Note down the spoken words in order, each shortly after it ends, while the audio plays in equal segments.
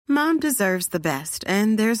Mom deserves the best,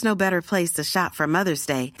 and there's no better place to shop for Mother's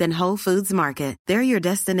Day than Whole Foods Market. They're your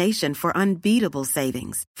destination for unbeatable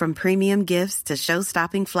savings, from premium gifts to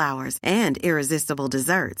show-stopping flowers and irresistible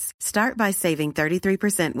desserts. Start by saving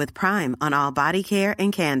 33% with Prime on all body care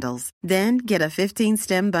and candles. Then get a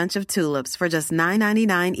 15-stem bunch of tulips for just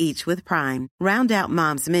 $9.99 each with Prime. Round out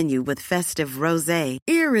Mom's menu with festive rosé,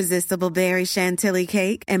 irresistible berry chantilly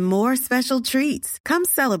cake, and more special treats. Come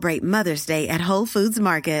celebrate Mother's Day at Whole Foods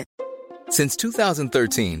Market. Since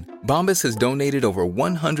 2013, Bombas has donated over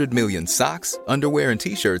 100 million socks, underwear, and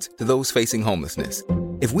T-shirts to those facing homelessness.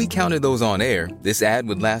 If we counted those on air, this ad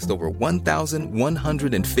would last over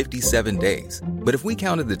 1,157 days. But if we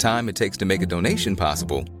counted the time it takes to make a donation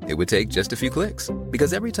possible, it would take just a few clicks.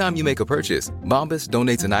 Because every time you make a purchase, Bombas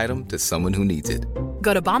donates an item to someone who needs it.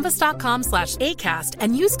 Go to bombas.com/ACAST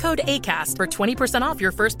and use code ACAST for 20% off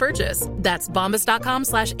your first purchase. That's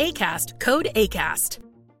bombas.com/ACAST, code ACAST.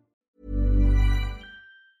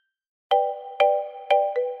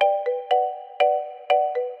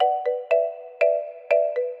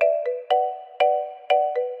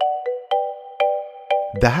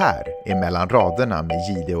 Det här är Mellan raderna med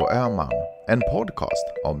Gide och Öman, en podcast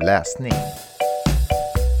om läsning.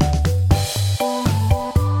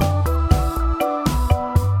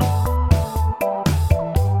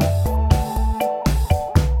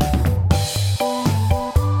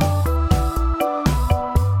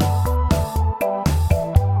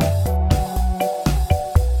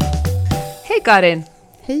 Hej Karin!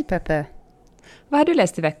 Hej Peppe! Vad har du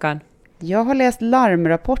läst i veckan? Jag har läst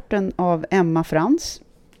Larmrapporten av Emma Frans.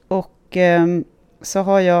 Och så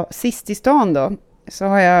har jag, sist i stan då, så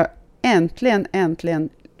har jag äntligen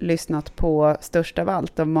lyssnat på Störst av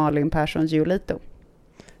allt av Malin Persson Giolito.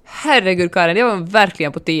 Herregud Karin, det var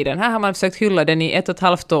verkligen på tiden. Här har man försökt hylla den i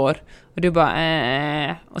 1,5 år. Och du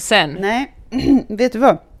bara och sen? Nej, vet du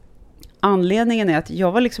vad? Anledningen är att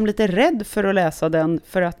jag var liksom lite rädd för att läsa den,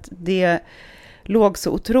 för att det låg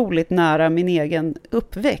så otroligt nära min egen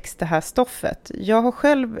uppväxt, det här stoffet. Jag har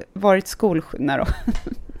själv varit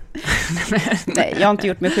Nej, jag har inte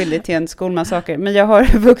gjort mig skyldig till en skolmassaker, men jag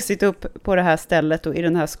har vuxit upp på det här stället och i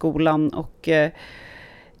den här skolan, och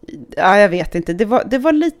ja, jag vet inte, det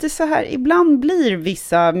var lite så här, ibland blir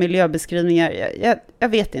vissa miljöbeskrivningar, jag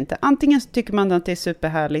vet inte, antingen så tycker man att det är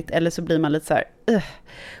superhärligt, eller så blir man lite så här,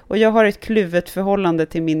 Och jag har ett kluvet förhållande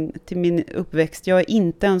till min uppväxt. Jag är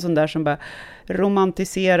inte en sån där som bara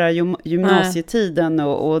romantiserar gymnasietiden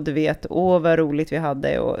och du vet, vad roligt vi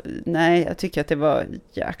hade. Och, nej, jag tycker att det var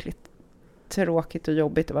jäkligt tråkigt och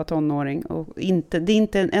jobbigt att vara tonåring. Och det är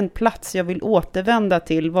inte en plats jag vill återvända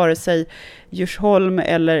till, vare sig Djursholm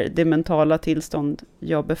eller det mentala tillstånd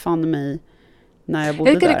jag befann mig i när jag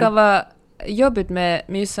bodde där. Det kan vara jobbigt med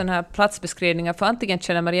just sådana här platsbeskrivningar, för antingen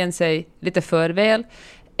känner man igen sig lite för väl,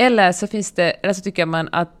 eller så tycker man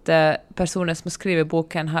att personer som skriver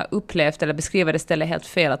boken har upplevt eller beskriver det stället helt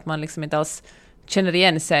fel, att man liksom inte alls känner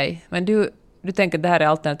igen sig. Men du tänker att det här är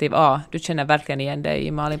alternativ A. Du känner verkligen igen dig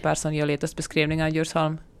i Malin Persson Giolitos beskrivning av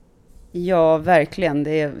Djursholm. Ja, verkligen.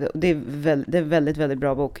 Det är väldigt, väldigt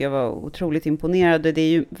bra bok. Jag var otroligt imponerad. Det är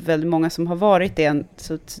ju väldigt många som har varit det,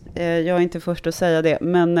 så jag är inte först att säga det.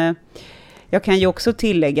 Men jag kan ju också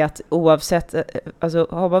tillägga att oavsett, alltså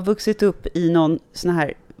har man vuxit upp i någon sån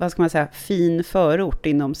här, vad ska man säga, fin förort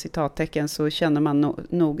inom citattecken, så känner man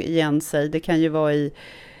nog igen sig. Det kan ju vara i,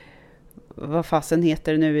 vad fasen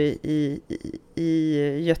heter det nu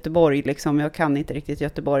i Göteborg liksom. Jag kan inte riktigt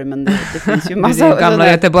Göteborg, men det finns ju massa... Du är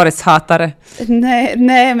gamla Göteborgshatare.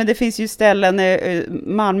 Nej, men det finns ju ställen,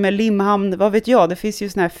 Malmö, Limhamn, vad vet jag. Det finns ju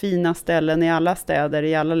såna här fina ställen i alla städer,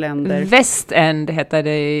 i alla länder. Västend heter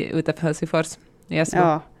det utanför Helsingfors.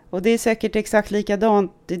 Ja, och det är säkert exakt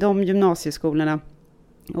likadant i de gymnasieskolorna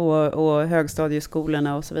och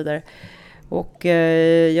högstadieskolorna och så vidare. Och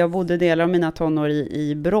jag bodde delar av mina tonår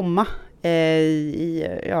i Bromma,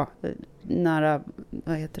 nära,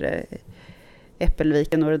 vad heter det,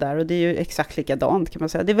 Äppelviken och det där. Och det är ju exakt likadant, kan man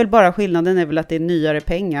säga. Det är väl bara skillnaden är väl att det är nyare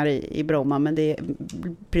pengar i Bromma, men det är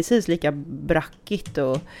precis lika brackigt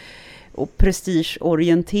och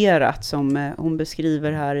prestigeorienterat som hon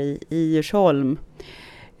beskriver här i Djursholm.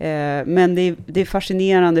 Men det är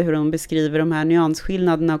fascinerande hur de beskriver de här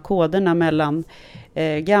nyansskillnaderna och koderna mellan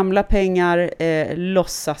gamla pengar,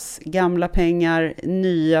 låtsas gamla pengar,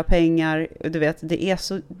 nya pengar. Du vet, det är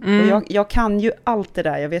så... Jag kan ju allt det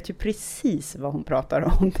där. Jag vet ju precis vad hon pratar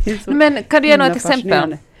om. Men kan du ge något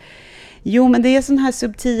exempel? Jo, men det är såna här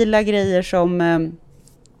subtila grejer som...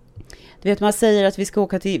 Du vet, man säger att vi ska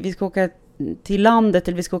åka till landet,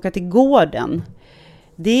 eller vi ska åka till gården.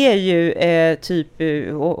 Det är ju typ,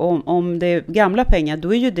 om det är gamla pengar,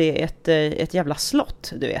 då är ju det ett jävla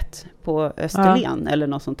slott, du vet, på Österlen eller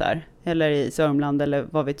något sånt där. Eller i Sörmland eller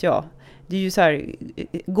vad vet jag. Det är ju så här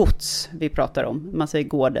gods vi pratar om, man säger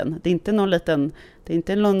gården. Det är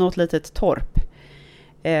inte något litet torp.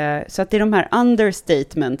 Så att det är de här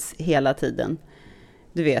understatements hela tiden.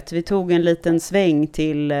 Du vet, vi tog en liten sväng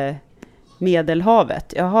till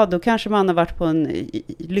Medelhavet. Jaha, då kanske man har varit på en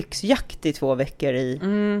lyxjakt i 2 veckor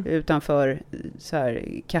utanför så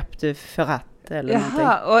här Cap de Ferrat eller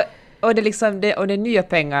någonting. Och det liksom och det är nya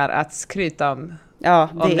pengar att skryta om. Ja,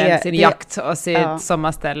 sin jakt och sitt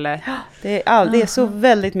sommarställe. Det är så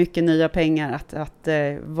väldigt mycket nya pengar att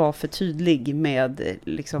vara för tydlig med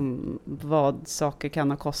liksom vad saker kan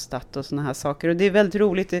ha kostat och såna här saker. Och det är väldigt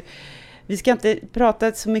roligt. Vi ska inte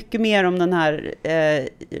prata så mycket mer om den här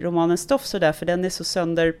romanens stoff så där, för den är så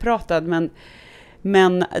sönderpratad,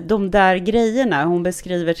 men de där grejerna, hon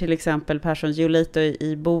beskriver till exempel Persson Giolito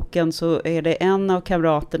i boken, så är det en av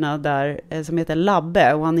kamraterna där som heter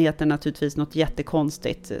Labbe, och han heter naturligtvis något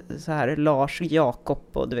jättekonstigt, så här Lars Jakob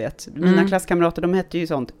och du vet, mina klasskamrater, de hette ju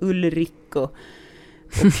sånt, Ulrik och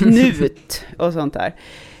Knut och sånt där.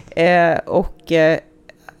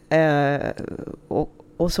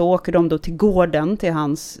 Och så åker de då till gården, till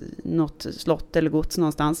hans något slott eller gods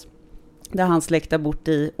någonstans, där hans släkt har bott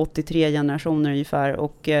i 83 generationer ungefär.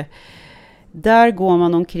 Och där går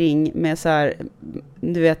man omkring med så här,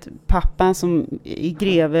 du vet, pappan som i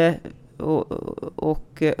greve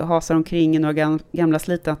och hasar omkring i några gamla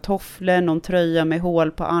slitna tofflor, någon tröja med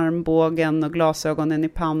hål på armbågen och glasögonen i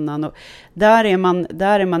pannan. Och där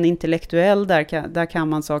är man intellektuell, där kan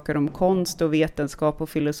man saker om konst och vetenskap och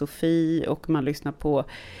filosofi, och man lyssnar på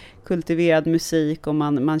kultiverad musik och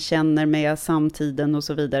man känner med samtiden och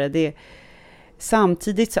så vidare.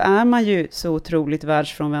 Samtidigt så är man ju så otroligt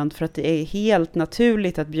världsfrånvänd, för att det är helt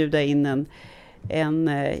naturligt att bjuda in en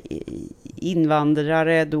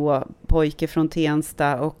invandrare då, pojke från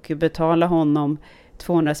Tensta, och betala honom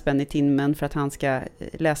 200 spänn i timmen för att han ska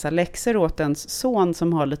läsa läxor åt ens son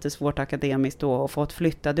som har lite svårt akademiskt då och fått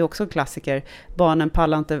flytta. Det är också en klassiker. Barnen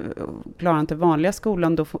klarar inte vanliga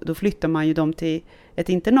skolan, då flyttar man ju dem till ett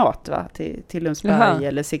internat, va? Till Lundsberg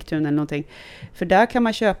eller Sigtuna eller någonting. För där kan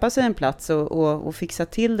man köpa sig en plats och fixa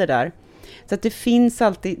till det där. Så att det finns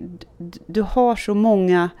alltid, du har så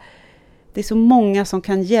många, det är så många som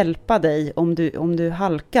kan hjälpa dig om du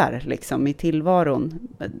halkar liksom i tillvaron.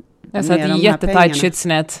 Alltså det är jättetajt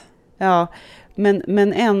skyddsnät. Ja,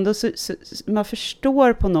 men ändå så man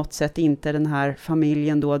förstår på något sätt inte den här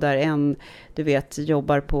familjen då, där en, du vet,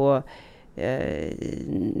 jobbar på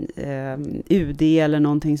UD eller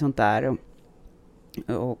någonting sånt där.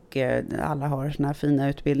 Och alla har såna här fina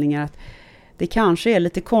utbildningar. Att det kanske är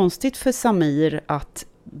lite konstigt för Samir att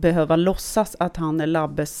behöva låtsas att han är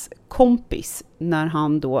Labbes kompis när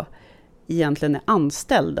han då egentligen är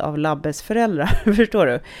anställd av Labbes föräldrar. Förstår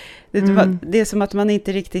du? Det är som att man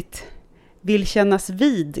inte riktigt vill kännas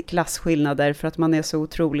vid klasskillnader, för att man är så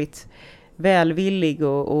otroligt välvillig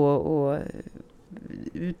och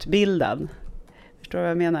utbildad. Förstår du vad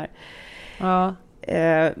jag menar? Ja.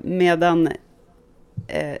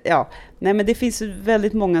 Nej, men det finns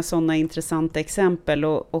väldigt många sådana intressanta exempel,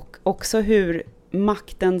 och också hur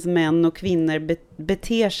maktens män och kvinnor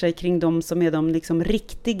beter sig kring de som är de liksom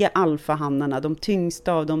riktiga alfahannarna, de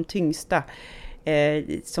tyngsta av de tyngsta,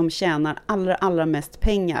 som tjänar allra mest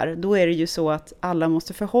pengar. Då är det ju så att alla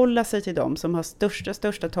måste förhålla sig till dem som har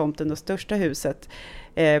största tomten och största huset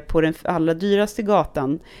på den allra dyraste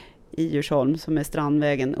gatan i Djursholm, som är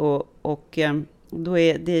Strandvägen, och då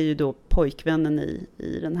är det ju då pojkvännen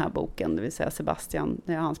i den här boken, det vill säga Sebastian,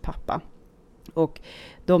 det är hans pappa. Och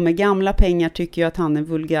de med gamla pengar tycker ju att han är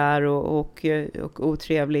vulgär och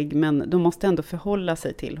otrevlig, men de måste ändå förhålla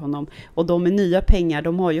sig till honom. Och de med nya pengar,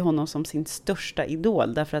 de har ju honom som sin största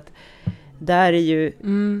idol, därför att där är ju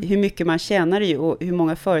hur mycket man tjänar och hur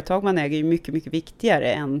många företag man äger är ju mycket, mycket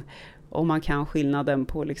viktigare än om man kan skillnaden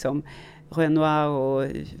på liksom Renoir och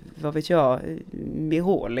vad vet jag,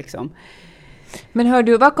 Miró liksom. Men hör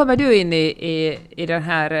du, vad kommer du in i den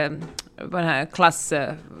här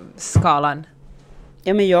klassskalan?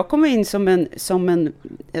 Ja, men jag kommer in som en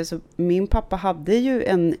alltså, min pappa hade ju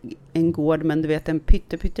en gård, men du vet, en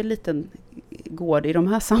pytteliten gård i de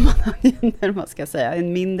här sammanhangen, eller man ska säga,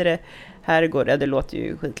 en mindre herrgård. Ja, det låter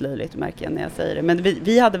ju skitlöjligt, märker jag när jag säger det, men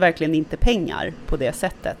vi hade verkligen inte pengar på det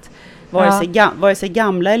sättet. Vare sig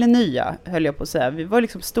gamla eller nya, höll jag på att säga. Vi var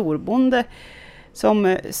liksom storbonde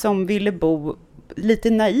som ville bo lite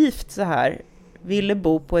naivt så här, ville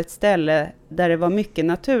bo på ett ställe där det var mycket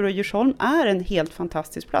natur, och Djursholm är en helt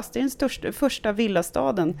fantastisk plats. Det är den första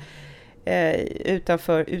villastaden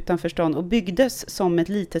utanför stan och byggdes som ett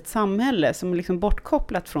litet samhälle som liksom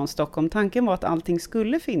bortkopplat från Stockholm. Tanken var att allting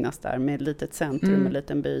skulle finnas där med ett litet centrum, en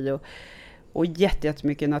liten by och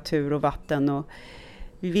jättemycket natur och vatten, och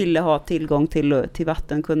vi ville ha tillgång till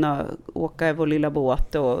vatten, kunna åka i vår lilla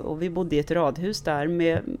båt, och vi bodde i ett radhus där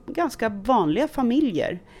med ganska vanliga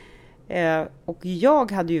familjer. Och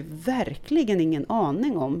jag hade ju verkligen ingen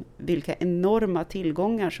aning om vilka enorma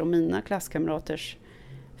tillgångar som mina klasskamraters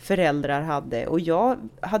föräldrar hade. Och jag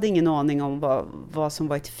hade ingen aning om vad som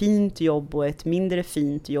var ett fint jobb och ett mindre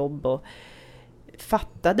fint jobb, och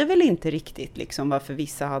fattade väl inte riktigt liksom varför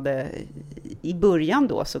vissa hade, i början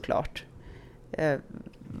då såklart,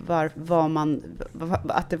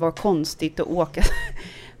 att det var konstigt att åka.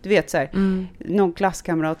 Du vet så här, någon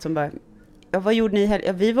klasskamrat som bara, ja, vad gjorde ni här?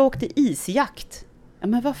 Ja, vi åkte isjakt. Ja,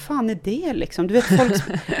 men vad fan är det liksom? Du vet, folk...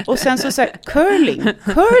 Och sen så här,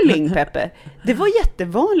 curling, Peppe. Det var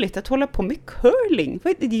jättevanligt att hålla på med curling.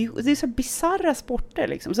 Det är så bizarra sporter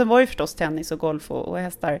liksom. Sen var det förstås tennis och golf och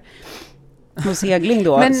hästar och segling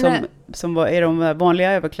då, som är de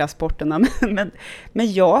vanliga överklasssporterna.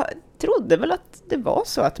 Men jag trodde väl att det var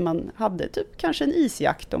så att man hade typ kanske en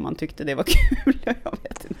isjakt om man tyckte det var kul. Jag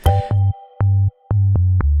vet inte.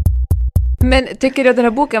 Men tycker du att den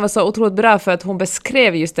här boken var så otroligt bra för att hon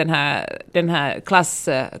beskrev just den här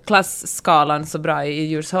klassskalan så bra i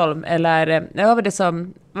Djursholm? Eller vad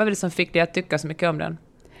var det som fick dig att tycka så mycket om den?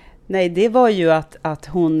 Nej, det var ju att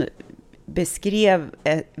hon beskrev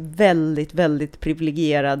väldigt, väldigt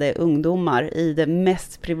privilegierade ungdomar i det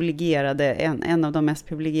mest privilegierade, en av de mest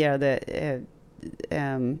privilegierade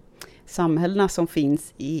samhällena som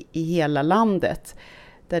finns i hela landet.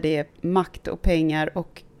 Där det är makt och pengar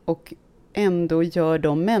och ändå gör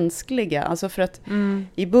dem mänskliga. Alltså för att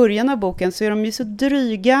i början av boken så är de ju så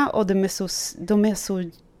dryga och de är så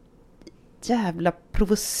jävla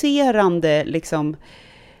provocerande liksom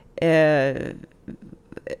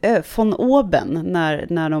von oben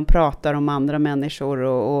när de pratar om andra människor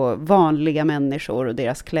och vanliga människor och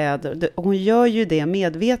deras kläder. Hon gör ju det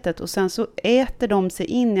medvetet och sen så äter de sig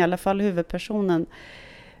in, i alla fall huvudpersonen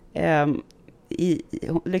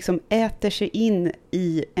liksom äter sig in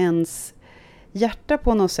i ens hjärta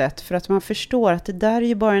på något sätt, för att man förstår att det där är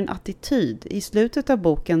ju bara en attityd. I slutet av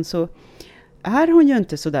boken så är hon ju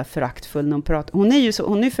inte så där föraktfull när hon pratar. Hon är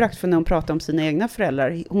ju föraktfull när hon pratar om sina egna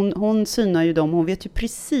föräldrar. Hon synar ju dem. Hon vet ju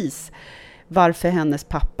precis varför hennes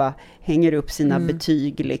pappa hänger upp sina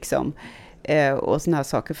betyg liksom. Och såna här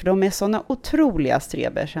saker. För de är såna otroliga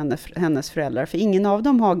strebers, hennes föräldrar. För ingen av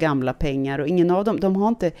dem har gamla pengar och ingen av dem, de har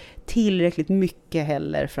inte tillräckligt mycket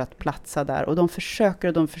heller för att platsa där. Och de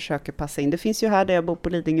försöker passa in. Det finns ju här där jag bor på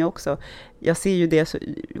Lidingö också. Jag ser ju det så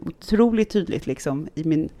otroligt tydligt liksom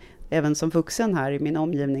även som vuxen här i min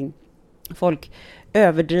omgivning. Folk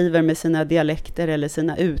överdriver med sina dialekter eller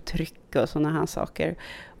sina uttryck och såna här saker.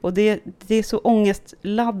 Och det är så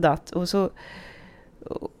ångestladdat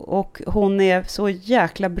och hon är så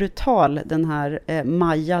jäkla brutal, den här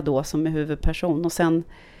Maja då som är huvudperson. Och sen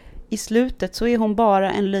i slutet så är hon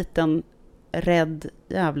bara en liten rädd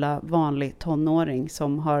jävla vanlig tonåring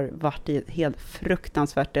som har varit i en helt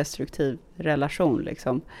fruktansvärt destruktiv relation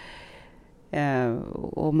liksom.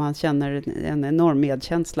 Och man känner en enorm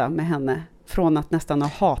medkänsla med henne från att nästan ha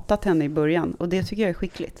hatat henne i början. Och det tycker jag är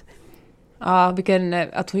skickligt. Ja,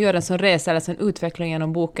 att hon gör en sån resa eller en sån utveckling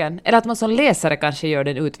genom boken. Eller att man som läsare kanske gör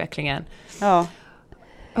den utvecklingen. Ja.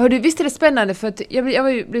 Hördu, visst är det spännande, för att jag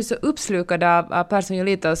blev så uppslukad av Persson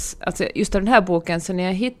Jolitas, alltså just den här boken, så när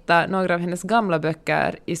jag hittade några av hennes gamla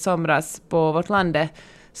böcker i somras på Vårt Lande,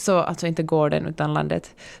 så, alltså inte gården utan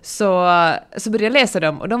landet, så började jag läsa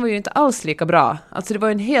dem och de var ju inte alls lika bra. Alltså det var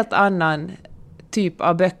en helt annan typ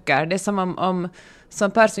av böcker. Det är som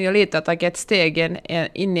som Persson Jolita har tagit ett steg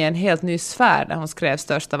in i en helt ny sfär där hon skrev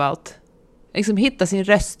Störst av allt. Liksom hitta sin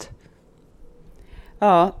röst.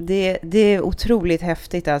 Ja, det är otroligt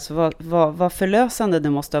häftigt alltså vad förlösande det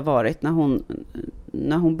måste ha varit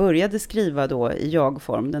när hon började skriva då i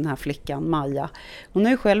jag-form, den här flickan Maja. Hon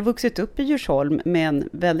har ju själv vuxit upp i Djursholm med en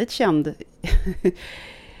väldigt känd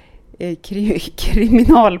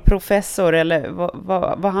kriminalprofessor, eller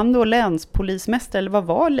var han då länspolismästare, eller vad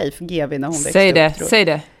var Leif GW när hon växte upp? Säg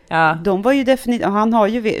det. Ja. De var ju definitivt, han har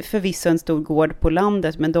ju förvisso en stor gård på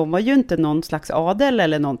landet, men de var ju inte någon slags adel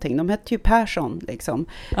eller någonting. De hette ju Persson liksom.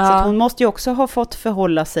 Ja. Så att hon måste ju också ha fått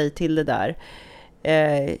förhålla sig till det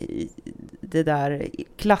där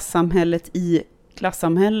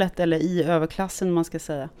klassamhället eller i överklassen man ska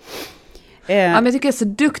säga. Ja, men jag tycker det är så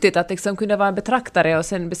duktigt att liksom kunna vara en betraktare och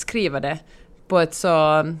sen beskriva det på ett så,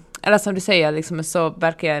 eller som du säger, liksom så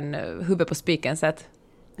verkligen huvud på spiken sätt.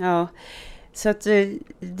 Ja, Så att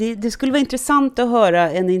det skulle vara intressant att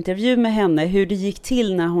höra en intervju med henne, hur det gick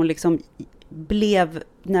till när hon liksom blev,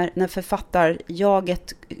 när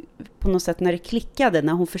författarjaget på något sätt, när det klickade,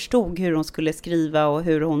 när hon förstod hur hon skulle skriva och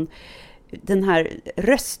hur hon, den här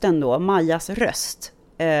rösten då, Majas röst,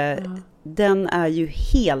 den är ju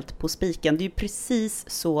helt på spiken. Det är ju precis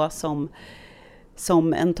så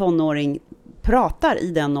som en tonåring pratar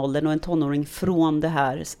i den åldern, och en tonåring från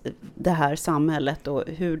det här samhället, och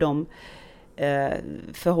hur de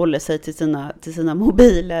förhåller sig till sina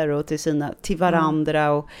mobiler och till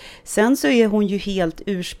varandra. Och sen så är hon ju helt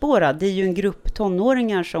urspårad. Det är ju en grupp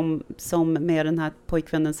tonåringar som med den här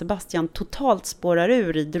pojkvännen Sebastian totalt spårar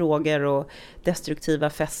ur i droger och destruktiva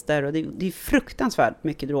fester, och det är fruktansvärt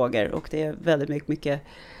mycket droger, och det är väldigt mycket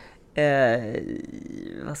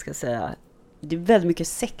vad ska jag säga, det är väldigt mycket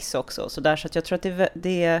sex också, så att jag tror att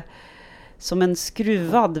det är som en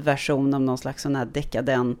skruvad version av någon slags sån här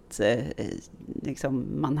dekadent liksom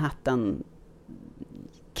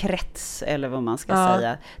Manhattan-krets, eller vad man ska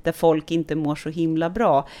säga, där folk inte mår så himla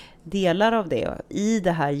bra. Delar av det i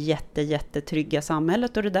det här jättetrygga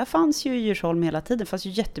samhället, och det där fanns ju i Djursholm hela tiden. Det fanns ju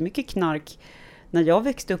jättemycket knark när jag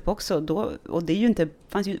växte upp också då, och det är ju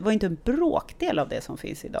var inte en bråkdel av det som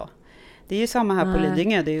finns idag. Det är ju samma här på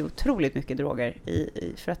Lidingö, det är otroligt mycket droger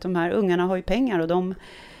för att de här ungarna har ju pengar, och de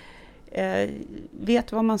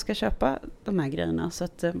vet vad man ska köpa de här grejerna, så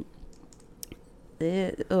att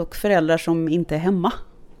och föräldrar som inte är hemma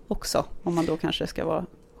också, om man då kanske ska vara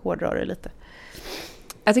hårdrare lite.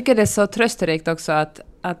 Jag tycker det är så trösterikt också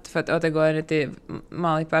att för att återgå till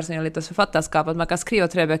Malin Persson och lite författarskap, att man kan skriva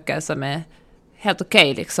 3 böcker som är helt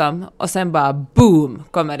okej liksom, och sen bara boom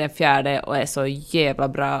kommer den 4:e och är så jävla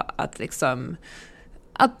bra att liksom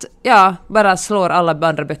bara slår alla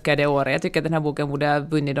andra böcker det året. Jag tycker att den här boken borde ha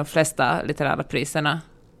vunnit de flesta litterära priserna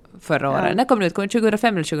förra året. När kom den ut? Kom den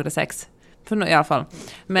 2005 eller 2006? I alla fall.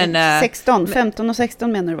 Men 15 och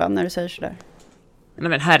 16 menar du, va, när du säger sådär? Nej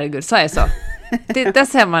men herregud, sa jag så? Där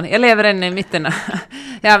ser man, jag lever än i mitten.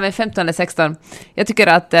 Ja, men 15 eller 16. Jag tycker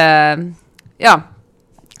att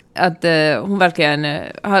att hon verkligen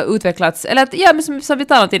har utvecklats, eller att, men som vi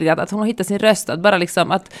talade om tidigare, att hon har hittat sin röst, att bara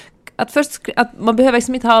liksom att man behöver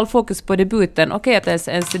liksom inte ha all fokus på debuten. Okej, att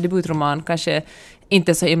ens debutroman kanske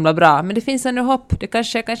inte är så himla bra, men det finns ändå hopp. Det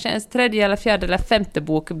kanske ens 3:e eller 4:e eller 5:e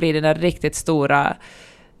bok blir den där riktigt stora,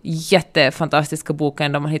 jättefantastiska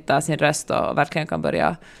boken där man hittar sin röst och verkligen kan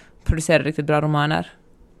börja producera riktigt bra romaner.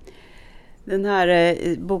 Den här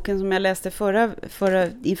boken som jag läste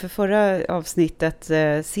inför förra avsnittet,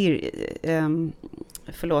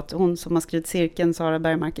 hon som har skrivit Cirkeln, Sara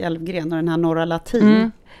Bergmark Elfgren, och den här Norra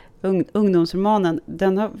Latin, ungdomsromanen,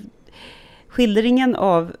 den har skildringen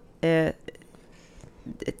av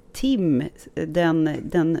Tim,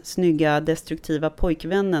 den snygga destruktiva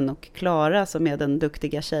pojkvännen, och Klara som är den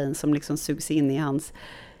duktiga tjejen som liksom sugs in i hans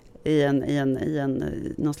i en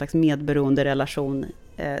någon slags medberoende relation.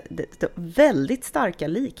 Det väldigt starka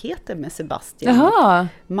likheter med Sebastian. Jaha. Och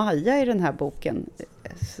Maja i den här boken.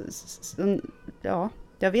 Ja,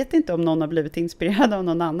 jag vet inte om någon har blivit inspirerad av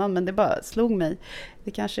någon annan, men det bara slog mig.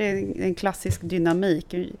 Det kanske är en klassisk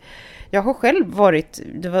dynamik. Jag har själv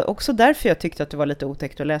det var också därför jag tyckte att det var lite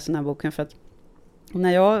otäckt att läsa den här boken, för att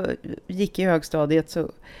när jag gick i högstadiet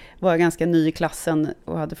så var jag ganska ny i klassen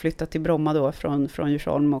och hade flyttat till Bromma då från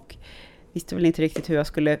Djursholm, och visste väl inte riktigt hur jag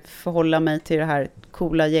skulle förhålla mig till det här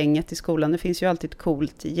coola gänget i skolan. Det finns ju alltid ett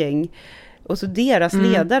coolt gäng. Och så deras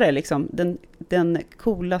ledare, liksom, den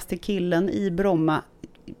coolaste killen i Bromma,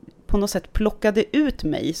 på något sätt plockade ut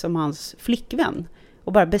mig som hans flickvän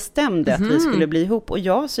och bara bestämde att vi skulle bli ihop. Och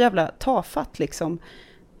jag var så jävla tafatt liksom.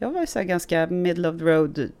 Jag var så här ganska middle of the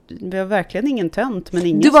road. Det var verkligen ingen tönt, men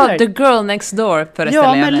ingen. Du var the girl next door, föreställer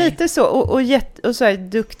jag mig. Ja, men lite så. Och så här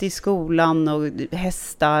duktig i skolan och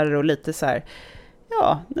hästar och lite så här.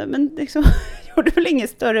 Ja, men liksom gjorde väl inget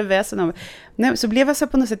större väsen av. Nej, så blev jag så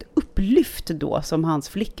på något sätt upplyft då som hans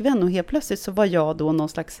flickvän, och helt plötsligt så var jag då någon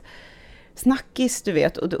slags snackis, du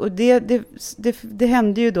vet. Och det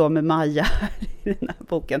hände ju då med Maja i den här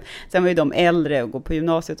boken. Sen var ju de äldre och gå på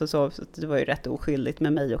gymnasiet och så det var ju rätt oskyldigt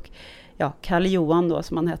med mig och Kalle Johan då,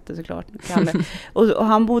 som han hette såklart. Kalle. och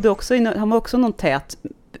han bodde också han var också någon tät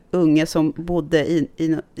unge som bodde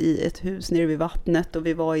i ett hus nere vid vattnet, och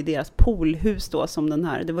vi var i deras poolhus då, som den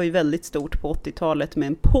här. Det var ju väldigt stort på 80-talet med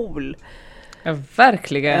en pool. Ja,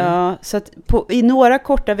 verkligen. Ja, så att i några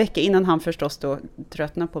korta veckor innan han förstås då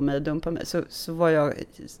tröttnade på mig och dumpade mig,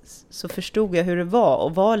 så förstod jag hur det var,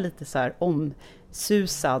 och var lite så här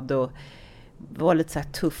omsusad och vara lite så här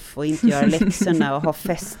tuff och inte göra läxorna och ha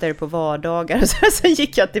fester på vardagar. Så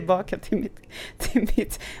gick jag tillbaka till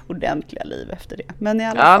mitt ordentliga liv efter det. Men i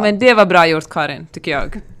alla fall. Men det var bra gjort, Karin, tycker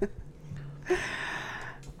jag.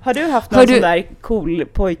 Har du haft någon sån där cool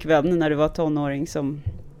pojkvän när du var tonåring som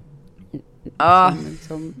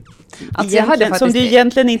du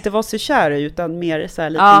egentligen inte var så kär i, utan mer så här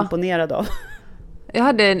lite imponerad av? Jag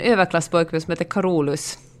hade en överklasspojkvän som hette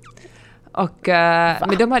Carolus. Och,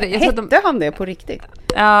 men de hade, hette han det på riktigt?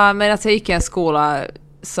 Ja, men alltså jag gick i en skola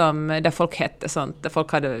där folk hette sånt, där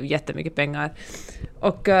folk hade jättemycket pengar.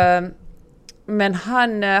 Och, men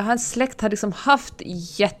hans släkt hade liksom haft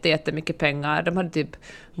jättemycket pengar. De hade typ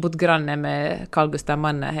bott granne med Carl Gustaf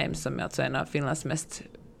Mannerheim, som är alltså en av Finlands mest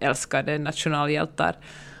älskade nationalhjältar.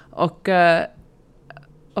 Och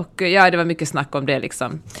ja, det var mycket snack om det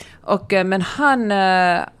liksom. Men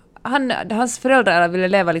hans föräldrar ville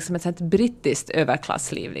leva liksom ett sånt brittiskt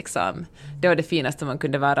överklassliv liksom. Det var det finaste man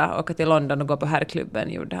kunde vara. Åka till London och gå på herrklubben,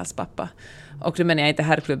 gjorde hans pappa. Och då menar jag inte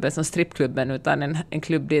herrklubben som strippklubben, utan en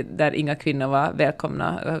klubb där inga kvinnor var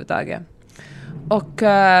välkomna överhuvudtaget. Och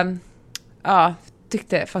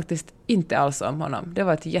tyckte faktiskt inte alls om honom. Det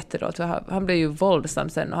var ett jättedåligt. Han blev ju våldsam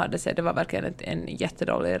sen och hade sig. Det var verkligen en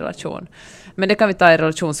jättedålig relation. Men det kan vi ta i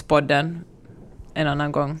relationspodden en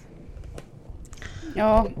annan gång.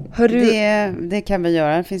 Ja, det kan vi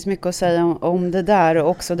göra. Det finns mycket att säga om det där, och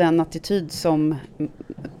också den attityd som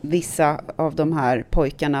vissa av de här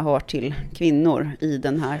pojkarna har till kvinnor i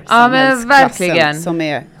den här samhällsklassen, som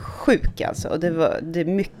är sjuk alltså. Och det är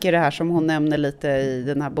mycket det här som hon nämner lite i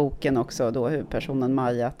den här boken också, då, hur personen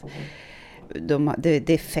Maja, att det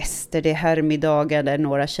är fester, det är herrmiddagar där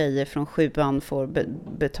några tjejer från 7:an får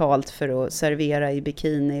betalt för att servera i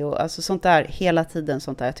bikini, och alltså sånt där hela tiden,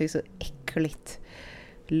 sånt där. Jag tycker det är så äckligt.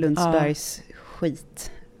 Lundsbergs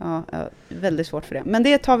skit. Ja, väldigt svårt för det. Men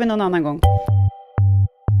det tar vi någon annan gång.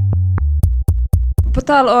 På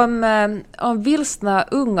tal om vilsna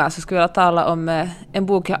unga, så skulle jag tala om en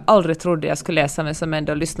bok jag aldrig trodde jag skulle läsa, men som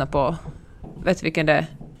ändå lyssna på. Vet du vilken det är?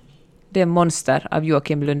 Det är Monster av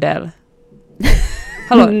Joakim Lundell.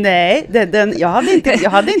 Hallå? Nej, jag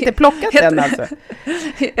hade inte plockat den alltså.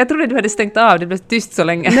 Jag trodde du hade stängt av, det blev tyst så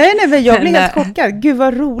länge. Nej, men jag blev helt chockad. Gud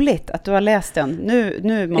vad roligt att du har läst den.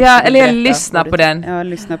 Nu måste jag lyssnar på den. Ja,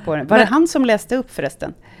 lyssna på den. Var det han som läste upp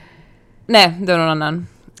förresten? Nej, det var någon annan.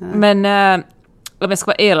 Ja. Men om jag ska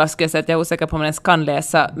vara elak skulle jag säga att jag är osäker på om man ens kan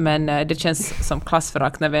läsa, men det känns som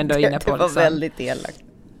klassförakt när vi ändå är inne på det. Det var väldigt elakt.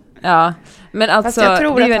 Ja, men alltså... Fast jag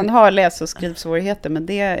tror att han har läs- och skrivsvårigheter, men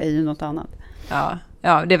det är ju något annat.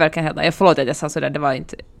 Ja, det verkar helt... Jag förlåt att jag sa sådär, det var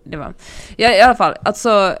inte... Det var... Ja, i alla fall,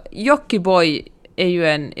 alltså, Jockiboi är ju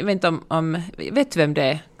en... Jag vet inte om... Vet du vem det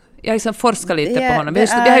är? Jag har liksom forskat lite på honom. Vi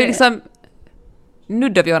har ju liksom...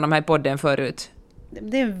 Nuddar vi honom här i podden förut.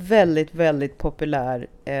 Det är en väldigt, väldigt populär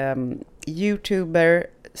YouTuber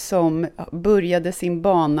som började sin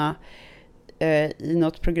bana i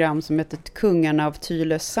något program som heter Kungarna av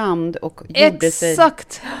Tylösand, och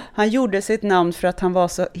han gjorde sig ett namn för att han var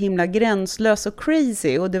så himla gränslös och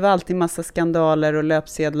crazy, och det var alltid massa skandaler och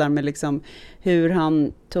löpsedlar med liksom hur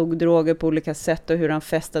han tog droger på olika sätt och hur han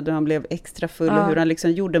festade och han blev extra full och hur han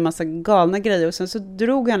liksom gjorde massa galna grejer, och sen så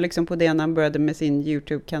drog han liksom på det när han började med sin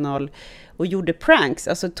YouTube-kanal och gjorde pranks,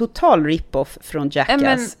 alltså total rip-off från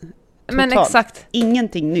Jackass. Men exakt.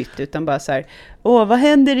 Ingenting nytt, utan bara så här, vad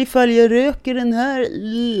händer ifall jag röker den här?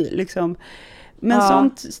 Liksom. Men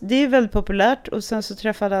sånt, det är väldigt populärt. Och sen så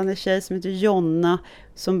träffade han en tjej som heter Jonna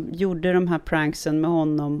som gjorde de här pranksen med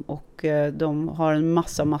honom, och de har en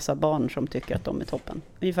massa barn som tycker att de är toppen.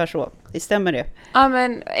 Ungefär så. Det stämmer det? Ja,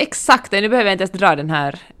 men exakt. Nu behöver jag inte ens dra den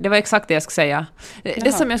här. Det var exakt det jag skulle säga.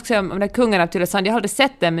 Det som jag skulle säga om den här kungen av Tylösand, jag hade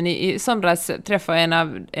sett den, men i somras träffade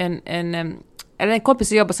en kompis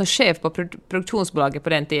som jobbade som chef på produktionsbolaget på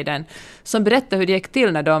den tiden, som berättade hur det gick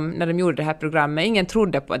till när de gjorde det här programmet. Ingen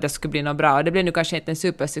trodde på att det skulle bli något bra. Det blev nu kanske inte en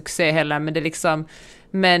supersuccé heller, men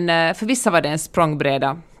för vissa var det en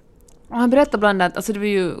språngbräda. Och han berättade bland annat, alltså det var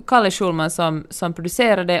ju Kalle Schulman som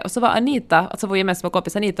producerade, och så var Anita, alltså vår gemensamma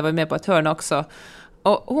kompis Anita, var med på ett hörn också.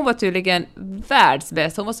 Och hon var tydligen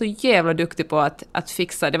världsbäst. Hon var så jävla duktig på att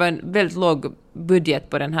fixa. Det var en väldigt låg budget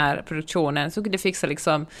på den här produktionen. Så hon kunde fixa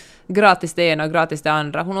liksom gratis det ena och gratis det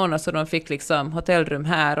andra. Hon ordnade så de fick liksom hotellrum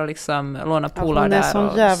här och liksom låna polar där. Hon är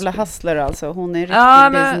sån jävla hustler alltså. Hon är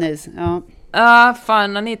riktig business. Ja,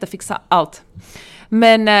 fan, Anita fixade allt.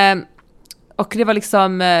 Men, och det var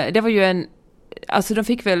liksom, det var ju en, alltså de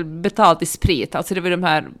fick väl betalt i sprit. Alltså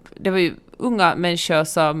det var ju unga människor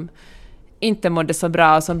som inte mådde så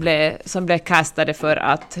bra och som blev castade för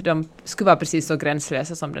att de skulle vara precis så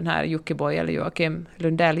gränslösa som den här Jockiboi eller Joakim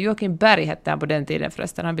Lundell. Joakim Berg hette han på den tiden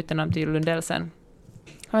förresten, han bytte namn till Lundell sen.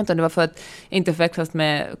 Jag vet inte om det var för att inte förväxlas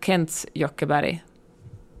med Kents Jockeberg.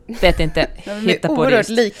 Vet inte, hitta på det. Oerhört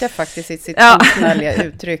lika faktiskt i sitt konstnärliga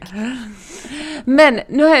uttryck. Men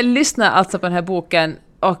nu har jag lyssnat alltså på den här boken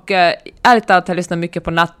och ärligt talat har jag lyssnat mycket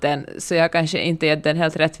på natten, så jag kanske inte gett den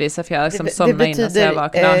helt rättvisa för jag liksom somnade innan så jag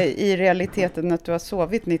vaknade. Det betyder i realiteten att du har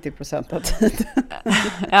sovit 90% av tiden.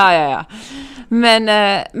 Ja.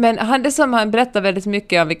 Men han berättar väldigt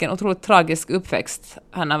mycket om vilken otroligt tragisk uppväxt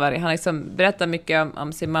han har varit. Han liksom berättar mycket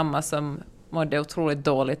om sin mamma som mådde otroligt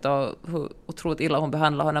dåligt och hur otroligt illa hon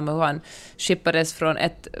behandlade honom och hur han skippades från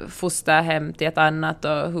ett fosterhem till ett annat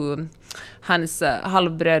och hur hans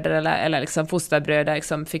halvbröder eller liksom fosterbröder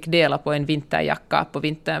liksom fick dela på en vinterjacka på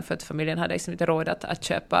vintern för att familjen hade liksom inte råd att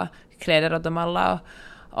köpa kläder åt dem alla.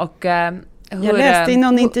 Jag läste i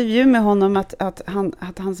någon intervju med honom att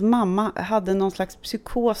hans mamma hade någon slags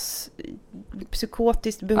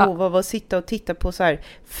psykotiskt behov av att sitta och titta på så här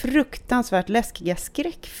fruktansvärt läskiga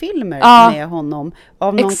skräckfilmer med honom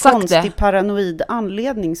av någon konstig paranoid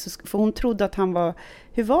anledning. För hon trodde att han var,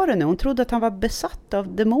 hur var det nu? Hon trodde att han var besatt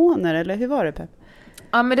av demoner, eller hur var det, Pep?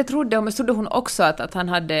 Ja, men det trodde hon också att han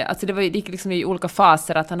hade, alltså det gick liksom i olika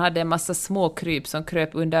faser, att han hade en massa små kryp som kröp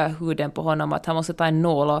under huden på honom, att han måste ta en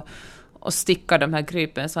nål och sticka de här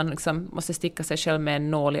krypen, så han liksom måste sticka sig själv med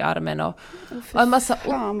en nål i armen och en massa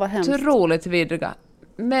otroligt vidriga.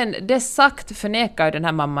 Men det sagt förnekar ju den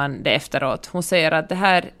här mamman det efteråt. Hon säger att det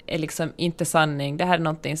här är liksom inte sanning, det här är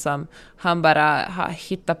någonting som han bara har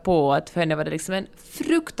hittat på, att för henne var det liksom en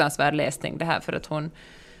fruktansvärd läsning det här, för att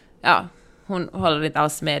hon håller inte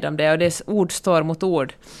alls med om det, och det ord står mot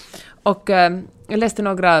ord. Och jag läste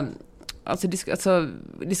några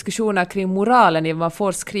diskussioner kring moralen i vad man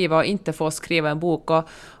får skriva och inte får skriva en bok. Och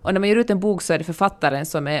när man ger ut en bok så är det författaren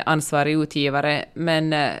som är ansvarig utgivare.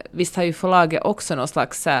 Men visst har ju förlaget också någon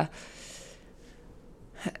slags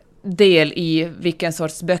del i vilken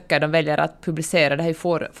sorts böcker de väljer att publicera. Det här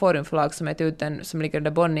är ju Forumförlag som heter Uten, som ligger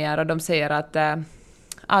under Bonnier, och de säger att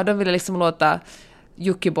de ville liksom låta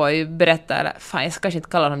Jockiboi berättar, jag ska kanske inte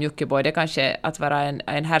kalla honom Jockiboi, det är kanske att vara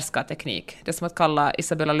en härskarteknik. Det är som att kalla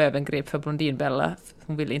Isabella Löwengrip för Blondinbella,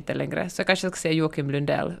 hon vill inte längre. Så jag kanske ska säga Joakim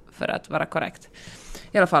Lundell för att vara korrekt.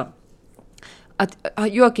 I alla fall, att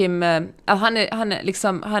Joakim,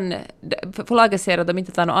 förlaget säger att de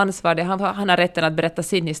inte tar något ansvar, han har rätten att berätta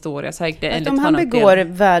sin historia. Så det om han begår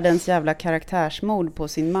världens jävla karaktärsmord på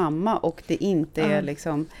sin mamma och det inte är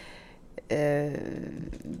liksom...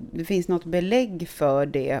 det finns något belägg för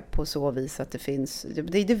det på så vis att det finns,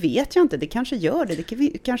 det vet jag inte, det kanske gör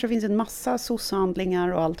det kanske finns en massa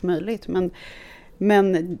sosshandlingar och allt möjligt,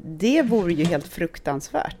 men det vore ju helt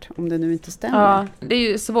fruktansvärt om det nu inte stämmer. Ja, det är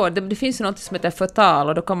ju svårt. Det finns ju något som heter förtal,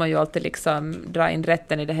 och då kan man ju alltid liksom dra in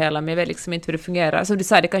rätten i det hela, men jag vet liksom inte hur det fungerar. Som du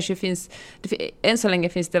sa, det kanske finns, än så länge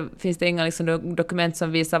finns det inga liksom dokument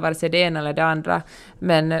som visar vare sig det ena eller det andra,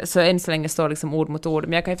 men så än så länge står liksom ord mot ord.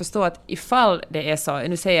 Men jag kan ju förstå att ifall det är så,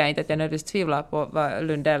 nu säger jag inte att jag nödvändigtvis tvivlar på vad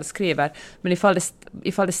Lundell skriver, men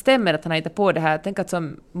ifall det stämmer att han har hittat på det här, tänk att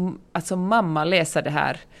som mamma läsa det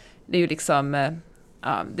här, det är ju liksom,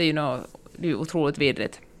 det är ju otroligt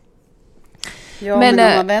vidrigt. Ja, men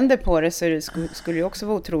om man vänder på det så skulle det också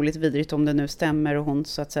vara otroligt vidrigt om det nu stämmer och hon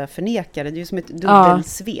så att säga förnekar det. Det är ju som ett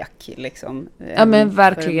dubbelsvek liksom. Ja, men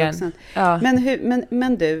verkligen. Ja.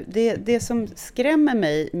 Men du, det som skrämmer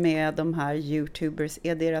mig med de här YouTubers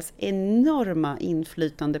är deras enorma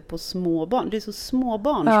inflytande på små barn. Det är så små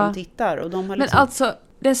barn som tittar. Och de har liksom... Men alltså,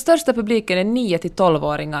 den största publiken är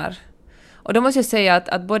 9-12-åringar. Och då måste jag säga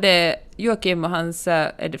att både Joakim och hans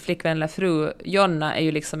flickvän eller fru Jonna är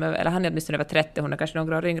ju liksom, eller han är åtminstone över 30, hon är kanske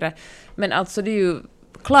några år yngre. Men alltså det är ju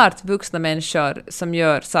klart vuxna människor som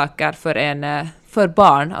gör saker för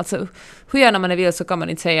barn. Alltså hur gärna man vill så kan man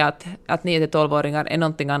inte säga att 9-12-åringar är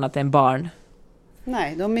någonting annat än barn.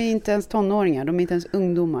 Nej, de är inte ens tonåringar, de är inte ens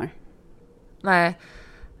ungdomar. Nej,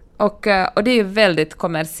 och det är ju väldigt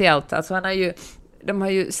kommersiellt. Alltså de har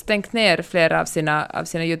ju stängt ner flera av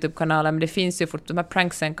sina YouTube-kanaler, men det finns ju de här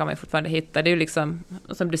pranksen kan man ju fortfarande hitta. Det är ju liksom,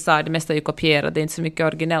 som du sa, det mesta är ju kopierat, det är inte så mycket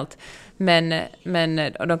originellt. Men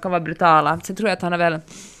och de kan vara brutala. Sen tror jag att han har väl...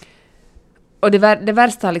 Och det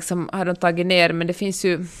värsta liksom har de tagit ner, men det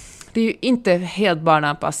är ju inte helt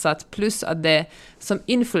barnanpassat. Plus att det, som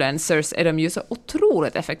influencers är de ju så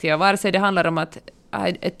otroligt effektiva. Vare sig det handlar om att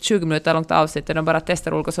ett 20 minuter långt avsnitt där de bara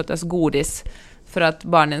testar olika sorters godis för att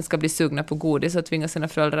barnen ska bli sugna på godis och tvinga sina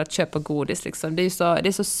föräldrar att köpa godis. Liksom. Det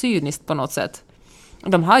är så cyniskt på något sätt.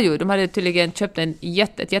 De hade tydligen köpt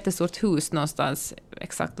ett jättestort hus någonstans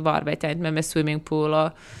exakt var vet jag inte, men med swimmingpool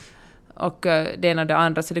och det ena och det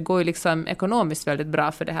andra, så det går ju liksom ekonomiskt väldigt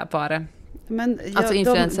bra för det här paret. Men alltså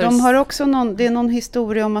de har också det är någon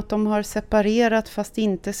historia om att de har separerat fast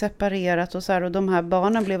inte separerat och så här, och de här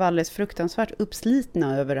barnen blev alldeles fruktansvärt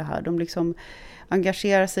uppslitna över det här. De liksom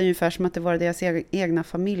engagerar sig ungefär som att det var deras egna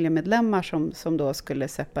familjemedlemmar som då skulle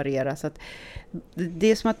separeras. Så att det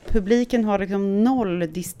är som att publiken har liksom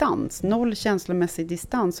noll känslomässig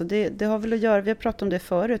distans, och det har väl att göra, vi har pratat om det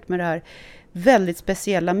förut, med det här väldigt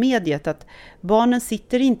speciella mediet, att barnen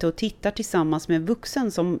sitter inte och tittar tillsammans med en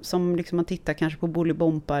vuxen som liksom man tittar kanske på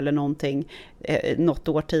Bolibompa eller någonting något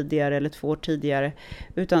år tidigare eller 2 år tidigare,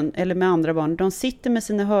 eller med andra barn. De sitter med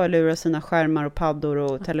sina hörlurar, sina skärmar och paddor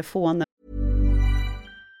och telefoner.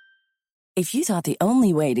 If you thought the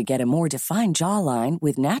only way to get a more defined jawline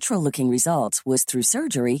with natural-looking results was through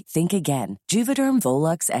surgery, think again. Juvederm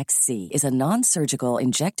Volux XC is a non-surgical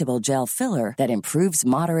injectable gel filler that improves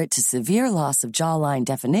moderate to severe loss of jawline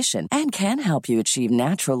definition and can help you achieve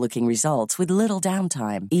natural-looking results with little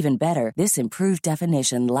downtime. Even better, this improved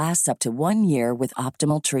definition lasts up to 1 year with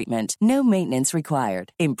optimal treatment. No maintenance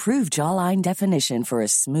required. Improve jawline definition for a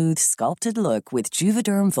smooth, sculpted look with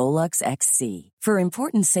Juvederm Volux XC. For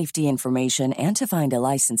important safety information and to find a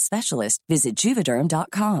licensed specialist, visit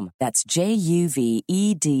Juvederm.com. That's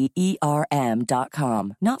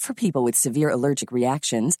Juvederm.com. Not for people with severe allergic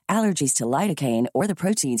reactions, allergies to lidocaine, or the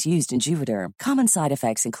proteins used in Juvederm. Common side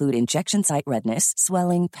effects include injection site redness,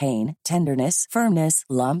 swelling, pain, tenderness, firmness,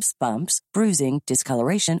 lumps, bumps, bruising,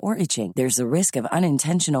 discoloration, or itching. There's a risk of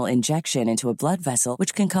unintentional injection into a blood vessel,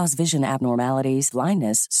 which can cause vision abnormalities,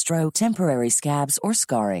 blindness, stroke, temporary scabs, or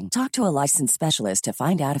scarring. Talk to a licensed specialist to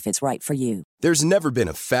find out if it's right for you. There's never been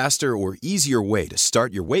a faster or easier way to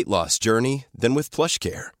start your weight loss journey than with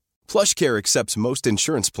PlushCare. PlushCare accepts most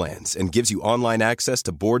insurance plans and gives you online access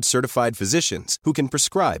to board-certified physicians who can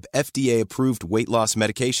prescribe FDA-approved weight loss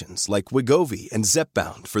medications like Wegovy and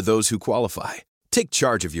Zepbound for those who qualify. Take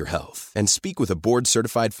charge of your health and speak with a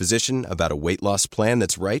board-certified physician about a weight loss plan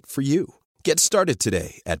that's right for you. Get started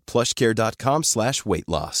today at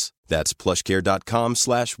plushcare.com/weightloss. That's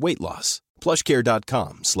plushcare.com/weightloss.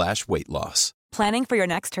 plushcare.com/weightloss. Planning for your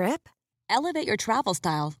next trip? Elevate your travel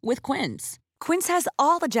style with Quince. Quince has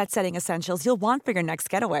all the jet-setting essentials you'll want for your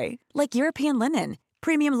next getaway, like European linen,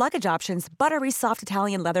 premium luggage options, buttery soft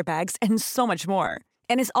Italian leather bags, and so much more.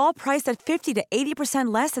 And is all priced at 50 to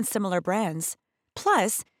 80% less than similar brands.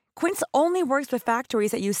 Plus, Quince only works with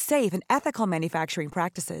factories that use safe and ethical manufacturing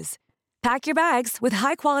practices. Pack your bags with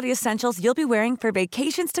high-quality essentials you'll be wearing for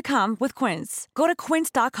vacations to come with Quince. Go to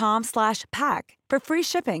quince.com/pack for free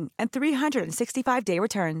shipping and 365-day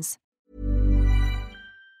returns.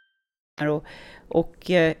 Och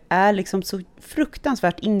är liksom så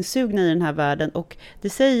fruktansvärt insugna i den här världen. Och det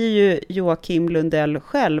säger ju Joakim Lundell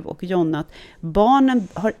själv och Jonna, att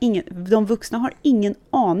de vuxna har ingen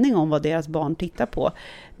aning om vad deras barn tittar på.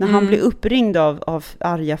 När han blir uppringd av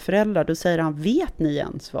arga föräldrar, då säger han, vet ni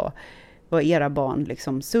ens vad era barn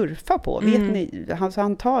liksom surfar på? Vet ni?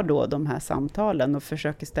 Han tar då de här samtalen och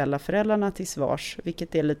försöker ställa föräldrarna till svars,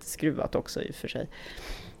 vilket är lite skruvat också i och för sig.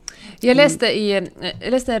 Jag läste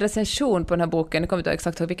en recension på den här boken, jag kommer inte ihåg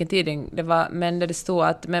exakt vilken tidning det var, men där det stod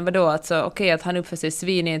att, men vadå, alltså okej, att han uppför sig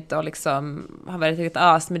svinigt och liksom, han var ett riktigt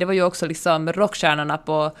as, men det var ju också liksom rockstjärnorna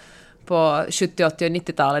på 70, 80 och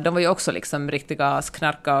 90-talet, de var ju också liksom riktiga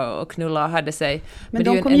asknarka och knulla och hade sig. Men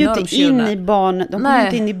de kom ju inte in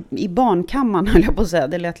i barnkammaren, höll jag på att säga.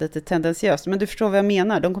 Det lät lite tendensiöst, men du förstår vad jag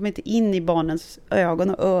menar. De kom inte in i barnens ögon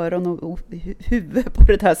och öron och huvud på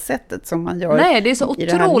det här sättet som man gör. Nej, det är så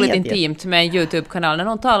otroligt intimt med en YouTube-kanal. När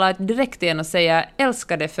någon talar direkt igen och säger,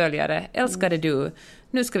 älskade följare, älskade du,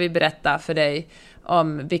 nu ska vi berätta för dig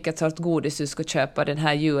om vilket sorts godis du ska köpa den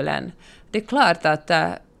här julen. Det är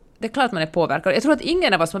klart man är påverkad. Jag tror att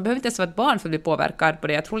ingen av oss, man behöver inte ens vara ett barn för att bli påverkad på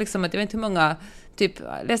det. Jag tror liksom att, jag vet inte hur många,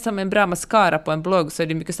 läser man en bra mascara på en blogg, så är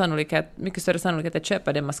det mycket större sannolikhet att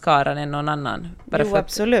köpa den mascaran än någon annan. Bara för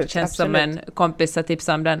absolut. Det känns som en kompis att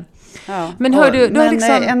tipsa om den. Ja. Men hör du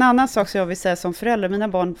liksom... en annan sak som jag vill säga som förälder, mina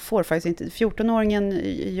barn får faktiskt inte, 14-åringen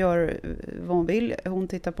gör vad hon vill, hon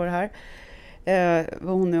tittar på det här.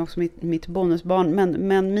 Hon är också mitt bonusbarn,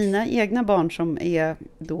 men mina egna barn som är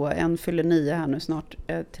då, en fyller 9 här nu snart,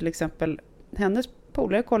 till exempel hennes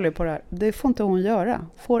polare kollar på det här, det får inte hon göra,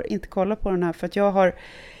 får inte kolla på den här, för att jag har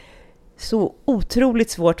så otroligt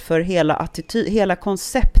svårt för hela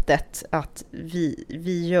konceptet att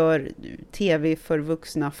vi gör tv för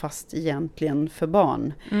vuxna fast egentligen för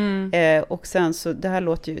barn. Och sen så, det här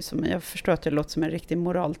låter ju som, jag förstår att det låter som en riktig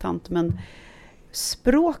moraltant, men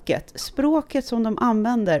språket som de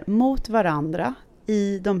använder mot varandra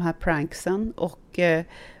i de här pranksen och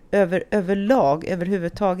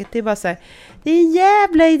överhuvudtaget. Det är bara så här, det är en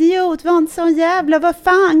jävla idiot, var en sån jävla, vad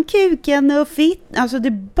fan, kuken och fitt. Alltså det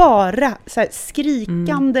är bara så här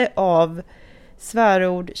skrikande av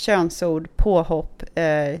svärord, könsord, påhopp,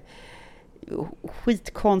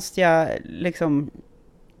 skitkonstiga liksom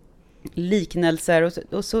liknelser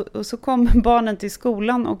och så kommer barnen till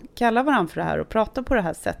skolan och kallar varandra för det här och pratar på det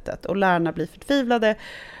här sättet och lärarna blir förtvivlade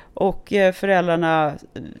och föräldrarna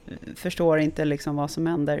förstår inte liksom vad som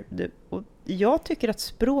händer. Och jag tycker att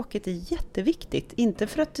språket är jätteviktigt, inte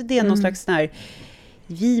för att det är någon slags sån här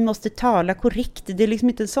vi måste tala korrekt, det är liksom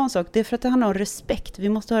inte en sån sak, det är för att det handlar om respekt. Vi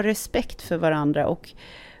måste ha respekt för varandra och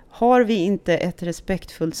har vi inte ett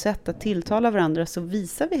respektfullt sätt att tilltala varandra så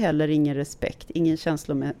visar vi heller ingen respekt, ingen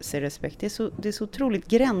känslomässig respekt. Det är så otroligt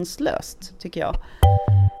gränslöst, tycker jag.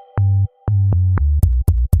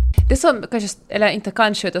 Det som kanske, eller inte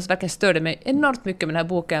kanske, utan som verkligen störde mig enormt mycket med den här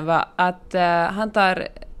boken var att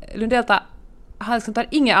Lundell tar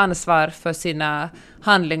inget ansvar för sina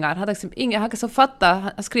handlingar. Han kan så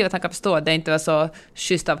fatta, han skriver att han kan förstå att det inte var så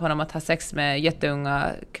schysst av honom att ha sex med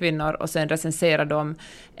jätteunga kvinnor och sen recensera dem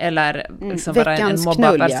eller liksom vara en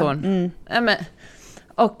mobbad person.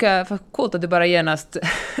 Och för coolt att du bara genast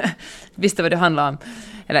visste vad det handlade om.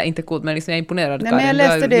 Eller inte coolt, men liksom jag är imponerad. Nej, men jag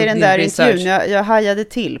läste det i den där intervjun. Jag hajade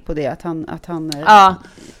till på det, att han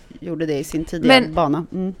gjorde det i sin tidiga bana.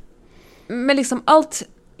 Men liksom allt,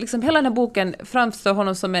 liksom hela den här boken framstår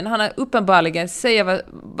honom som han har uppenbarligen, säger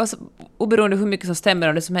oberoende hur mycket som stämmer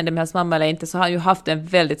om det som hände med hans mamma eller inte, så har han ju haft en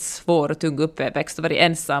väldigt svår och tung uppväxt och varit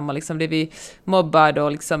ensam och liksom blivit mobbad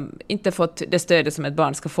och liksom inte fått det stödet som ett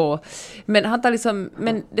barn ska få. Men han tar liksom,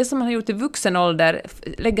 men det som han har gjort i vuxen ålder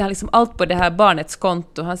lägger han liksom allt på det här barnets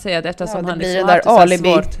konto. Han säger att eftersom han liksom har haft det så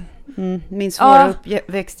svårt. Min svåra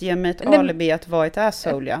uppväxt ger mig ett alibi att vara ett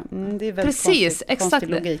asshole. Det är väldigt konstig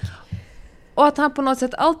logik. Och att han på något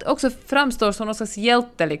sätt också framstår som någon slags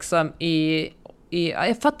hjälte liksom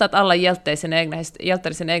jag fattar att alla hjältar i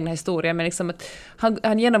sina egna historier, men liksom att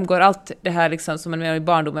han genomgår allt det här liksom som man gör i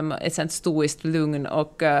barndomen med ett sånt stoiskt lugn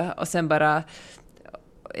och sen bara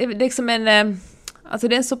det är liksom alltså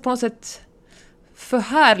det är så på något sätt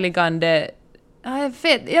förhärligande.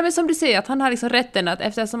 Ja, men som du säger, att han har liksom rätten att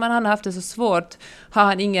eftersom han har haft det så svårt har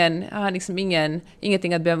han liksom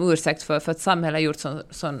ingenting att be om ursäkt för att samhället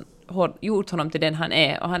har gjort honom till den han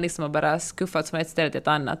är, och han liksom har bara skuffat från ett ställe till ett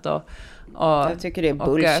annat. Och jag tycker det är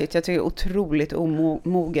bullshit. Jag tycker det är otroligt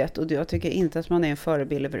omoget, och jag tycker inte att man är en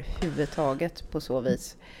förebild överhuvudtaget på så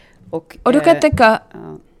vis. Och du kan tänka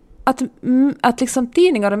att liksom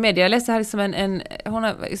tidningar och media, jag läser här liksom hon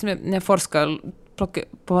har liksom en forskare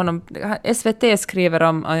på honom, SVT skriver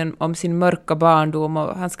om sin mörka barndom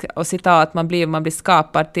och citat, man blir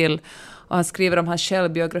skapad till, och han skriver om hans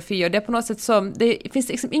självbiografi, och det är på något sätt som, det finns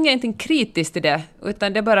liksom ingenting kritiskt i det,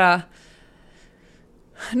 utan det bara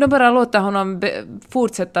låter honom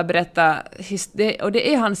fortsätta berätta, och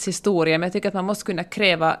det är hans historia, men jag tycker att man måste kunna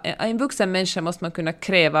kräva, en vuxen människa måste man kunna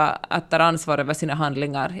kräva att ta ansvar över sina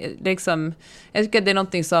handlingar. Det är liksom, jag tycker att det är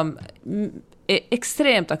någonting som är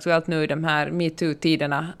extremt aktuellt nu i de här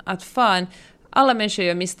MeToo-tiderna, att fan, alla människor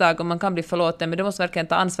gör misstag och man kan bli förlåten, men du måste verkligen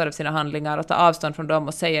ta ansvar för sina handlingar och ta avstånd från dem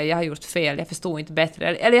och säga jag har gjort fel, jag förstod inte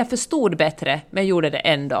bättre, eller jag förstod bättre men gjorde det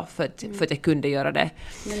ändå för att jag kunde göra det.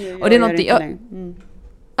 Och det är någonting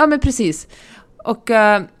ja, men precis. Och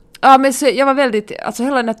men så jag var väldigt, alltså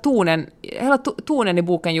hela den här tonen i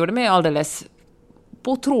boken gjorde mig alldeles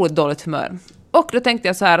på otroligt dåligt humör. Och då tänkte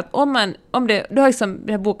jag så här, att om det har liksom, den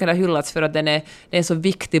här boken har hyllats för att det är en så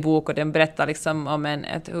viktig bok, och den berättar liksom om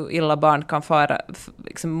hur illa barn kan fara,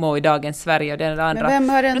 liksom må i dagens Sverige och det andra. Men vem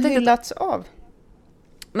har den hyllats av?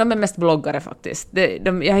 Men mest bloggare faktiskt.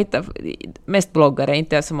 Jag hittar mest bloggare,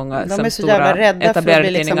 inte så många som stora etablerade tidningar. De är så jävla rädda för att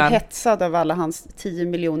bli liksom hetsad av alla hans 10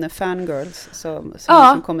 miljoner fangirls som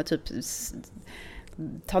liksom kommer typ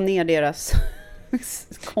ta ner deras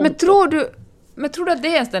konto. Men tror du att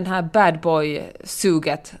det är den här bad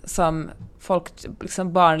boy-suget som folk,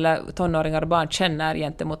 liksom barn eller tonåringar och barn känner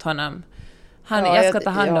gentemot honom? Jag ska ta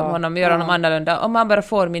hand om honom och göra honom annorlunda. Om man bara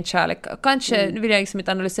får min kärlek. Kanske vill jag liksom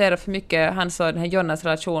inte analysera för mycket hans och den här Jonas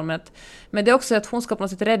relation. Men det är också att hon ska på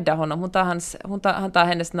något sätt rädda honom. Han tar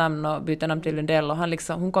hennes namn och byter namn till Lundell. Och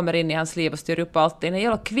hon kommer in i hans liv och styr upp allting. Den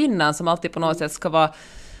jävla kvinnan som alltid på något sätt ska vara,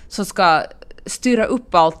 som ska styra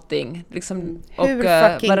upp allting. Liksom, hur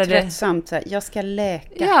fucking tröttsamt. Jag ska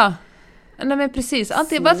läka. Ja. Nej, men precis.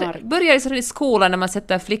 Antingen börjar i skolan när man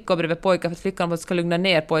sätter flickor bredvid pojkar för att flickorna ska lugna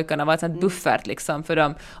ner pojkarna, vara ett sånt buffert liksom för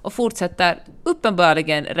dem, och fortsätter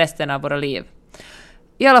uppenbarligen resten av våra liv.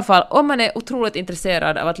 i alla fall, om man är otroligt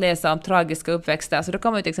intresserad av att läsa om tragiska uppväxter, så då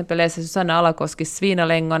kan man ju till exempel läsa Susanna Alakoskis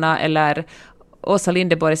Svinalängorna eller Åsa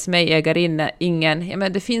Lindeborgs Mig ägarinne ingen. Jag menar,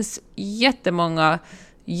 det finns jättemånga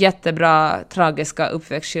jättebra tragiska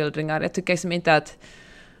uppväxtskildringar. Jag tycker liksom inte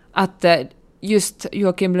att just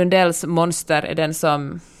Joakim Lundells Monster är den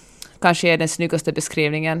som kanske är den snyggaste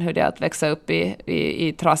beskrivningen hur det är att växa upp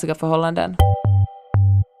i trasiga förhållanden.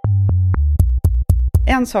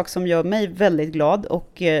 En sak som gör mig väldigt glad,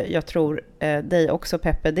 och jag tror dig också,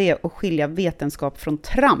 Peppe, det är att skilja vetenskap från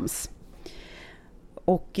trams.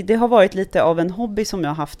 Och det har varit lite av en hobby som jag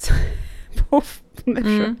har haft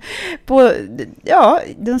på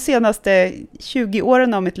de senaste 20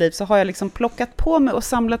 åren av mitt liv, så har jag liksom plockat på mig och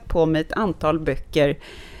samlat på mig ett antal böcker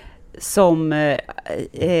som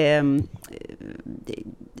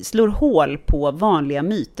slår hål på vanliga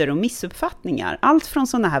myter och missuppfattningar. Allt från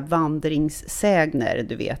sådana här vandringssägner,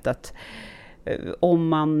 du vet att om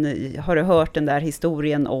man har hört den där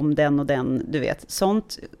historien om den och den, du vet,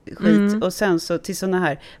 sånt skit. Och sen så till sådana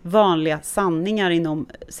här vanliga sanningar inom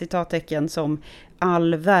citattecken som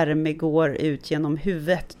all värme går ut genom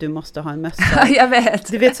huvudet, du måste ha en mössa. Jag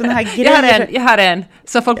vet. Du vet sådana här grejer. Jag har en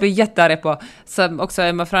som folk blir jättearga på, som också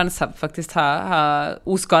Emma Frans har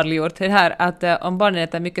oskadliggjort. Det här att om barnen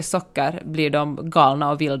äter mycket socker blir de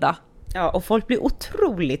galna och vilda. Ja, och folk blir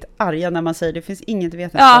otroligt arga när man säger det finns inget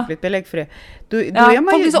vetenskapligt belägg för det. Då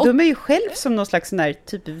är man ju själv som någon slags sån där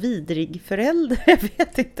typ vidrig förälder. Jag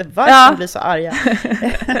vet inte varför de blir så arga.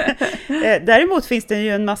 Däremot finns det ju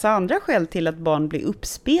en massa andra skäl till att barn blir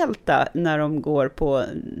uppspelta när de går på,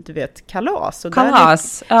 du vet, kalas. Och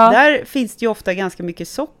där finns det ju ofta ganska mycket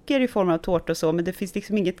socker i form av tårta och så, men det finns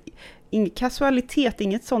liksom ingen kasualitet,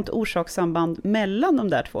 inget sånt orsakssamband mellan de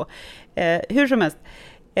där två. Hur som helst.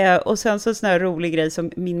 Och sen så en sån här rolig grej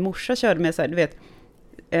som min morsa körde med, så här, du vet,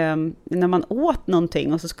 när man åt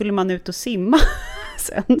någonting och så skulle man ut och simma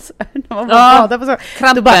sen så här, när man var på så,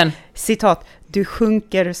 då bara, citat, du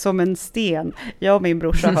sjunker som en sten. Jag och min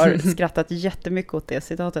brorsa har skrattat jättemycket åt det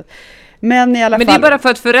citatet. Men i alla fall... det är bara för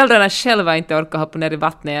att föräldrarna själva inte orkar hoppa ner i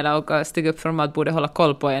vattnet eller och stiga upp från att borde hålla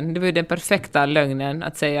koll på en. Det var ju den perfekta lögnen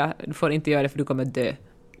att säga, du får inte göra det för du kommer dö.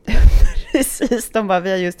 Precis, de bara,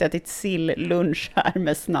 vi har just ätit sill-lunch här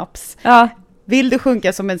med snaps. Ja. Vill du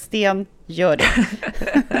sjunka som en sten, gör det.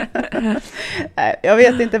 Jag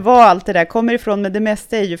vet inte var allt det där kommer ifrån, men det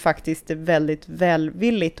mesta är ju faktiskt väldigt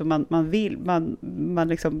välvilligt och man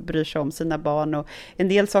liksom bryr sig om sina barn. Och en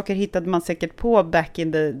del saker hittade man säkert på back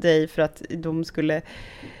in the day för att de skulle...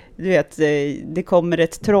 Du vet, det kommer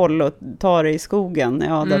ett troll och tar det i skogen.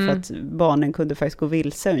 Därför att barnen kunde faktiskt gå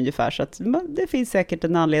vilse ungefär. Så att det finns säkert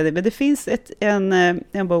en anledning. Men det finns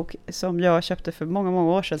en bok som jag köpte för många,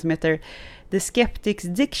 många år sedan som heter The Skeptics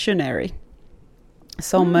Dictionary.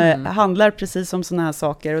 Som handlar precis om såna här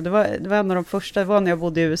saker. Och det var en av de första, det var när jag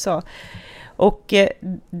bodde i USA. Och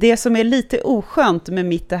det som är lite oskönt med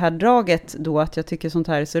mitt det här draget då, att jag tycker sånt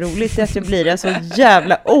här är så roligt, är att jag blir en så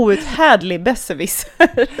jävla outhärdlig besserwisser.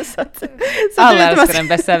 Alla älskar en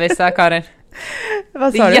besserwisser, Karin.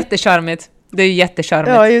 Det är jättecharmigt. Det är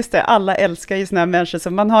jättecharmigt. Ja, just det. Alla älskar ju såna här människor. Så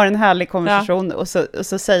man har en härlig konversation och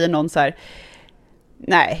så säger någon så här,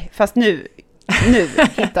 nej, fast nu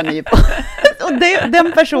hittar ni ju på. Och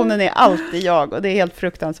den personen är alltid jag, och det är helt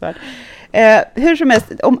fruktansvärt. Hur som helst,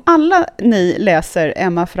 om alla ni läser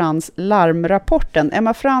Emma Frans larmrapporten.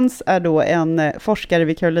 Emma Frans är då en forskare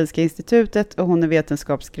vid Karolinska institutet och hon är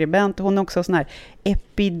vetenskapsskribent. Hon är också sån här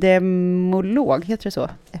epidemiolog, heter det så?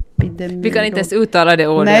 Vi kan inte ens uttala det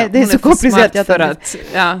ordet. Nej, det är så komplicerat. För att,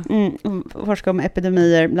 forskar om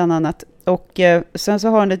epidemier bland annat. Och sen så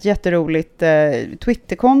har hon ett jätteroligt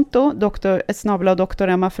Twitterkonto, @Dr.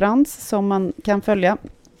 Emma Frans, som man kan följa.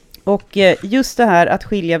 Och just det här att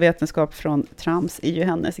skilja vetenskap från trams är ju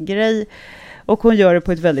hennes grej. Och hon gör det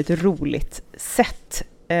på ett väldigt roligt sätt.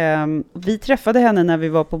 Vi träffade henne när vi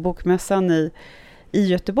var på bokmässan i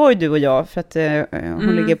Göteborg, du och jag. För att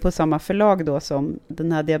hon ligger på samma förlag då som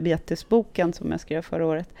den här diabetesboken som jag skrev förra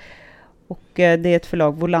året. Och det är ett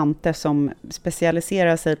förlag, Volante, som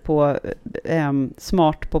specialiserar sig på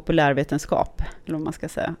smart populärvetenskap, eller vad man ska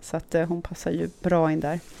säga. Så att hon passar ju bra in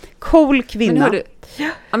där. Cool kvinna.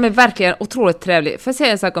 Men verkligen otroligt trevlig. Får jag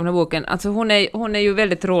säga en sak om den här boken? Alltså hon är ju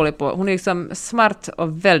väldigt rolig på. Hon är liksom smart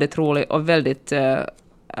och väldigt rolig och väldigt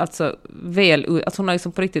alltså hon har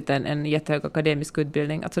liksom på riktigt en jättehög akademisk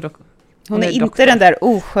utbildning. Alltså hon är inte doktor. Den där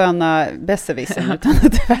osköna besserwissern, utan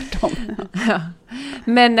tvärtom. Ja.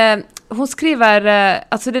 Men hon skriver,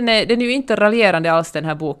 alltså den är ju inte raljerande alls, den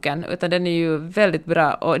här boken, utan den är ju väldigt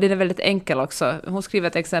bra och den är väldigt enkel också. Hon skriver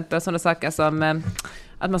till exempel sådana saker som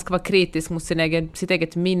att man ska vara kritisk mot sitt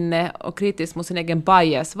eget minne och kritisk mot sin egen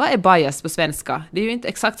bias. Vad är bias på svenska? Det är ju inte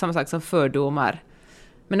exakt samma sak som fördomar.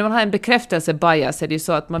 Men när man har en bekräftelse-bias är det ju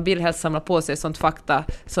så att man vill helst samla på sig sånt fakta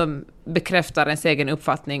som bekräftar ens egen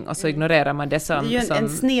uppfattning och så ignorerar man det som... Det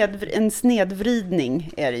är ju en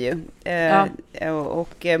snedvridning är det ju.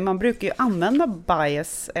 Och man brukar ju använda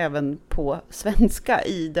bias även på svenska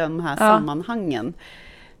i de här sammanhangen.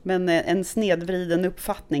 Men en snedvriden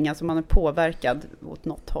uppfattning, alltså man är påverkad åt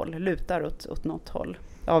något håll, lutar åt något håll.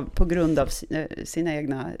 På grund av sina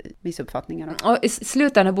egna missuppfattningar. Och i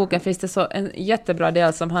slutet av den här boken finns det så en jättebra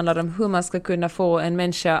del som handlar om hur man ska kunna få en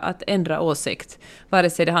människa att ändra åsikt. Vare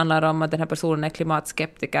sig det handlar om att den här personen är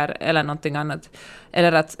klimatskeptiker eller någonting annat.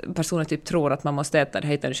 Eller att personen typ tror att man måste äta, det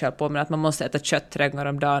hittar du själv på, men att man måste äta kött 3 gånger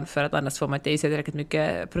om dagen för att annars får man inte i sig tillräckligt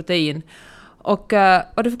mycket protein. Och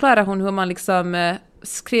då förklarar hon hur man liksom...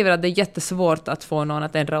 skriver att det är jättesvårt att få någon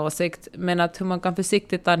att ändra åsikt, men att hur man kan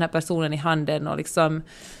försiktigt ta den här personen i handen och liksom,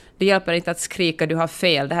 det hjälper inte att skrika du har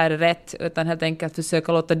fel, det här är rätt, utan helt enkelt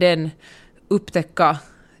försöka låta den upptäcka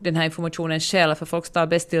den här informationen själv, för folk tar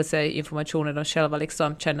bäst till sig informationen de själva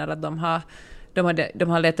liksom känner att de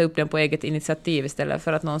har letat upp den på eget initiativ istället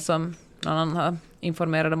för att någon annan har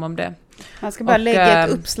informerat dem om det. Man ska bara lägga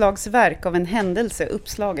ett uppslagsverk av en händelse,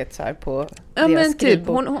 uppslaget så här på deras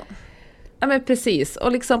skrivbord. Ja, men precis.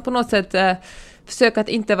 Och liksom på något sätt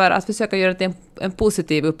försöka göra det till en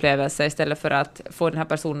positiv upplevelse istället för att få den här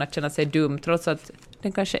personen att känna sig dum, trots att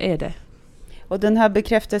den kanske är det. Och den här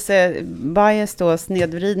bekräftelse-bias då,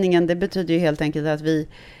 snedvridningen, det betyder ju helt enkelt att vi,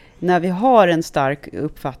 när vi har en stark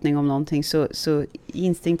uppfattning om någonting så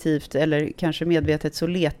instinktivt eller kanske medvetet så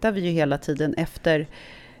letar vi ju hela tiden efter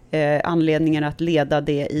anledningen att leda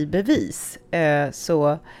det i bevis.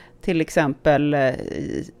 Så till exempel...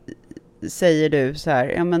 säger du så här,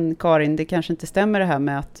 ja men Karin, det kanske inte stämmer det här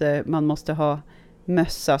med att man måste ha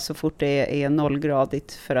mössa så fort det är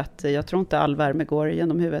 0-gradigt för att jag tror inte all värme går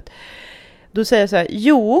genom huvudet. Då säger jag så här,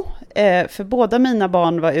 jo, för båda mina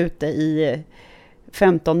barn var ute i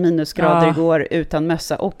 15 minusgrader igår utan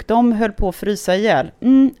mössa och de höll på att frysa ihjäl.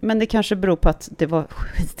 Men det kanske beror på att det var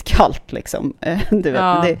skitkallt liksom. Du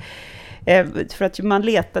vet, för att man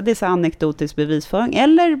letar, det är så anekdotisk bevisföring.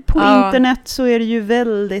 Eller på internet så är det ju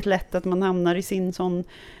väldigt lätt att man hamnar i sin sån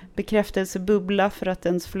bekräftelsebubbla för att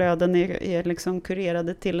ens flöden är liksom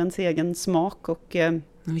kurerade till ens egen smak. Och,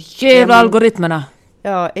 jävla algoritmerna!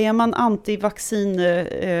 Ja, är man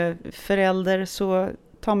antivaccinförälder så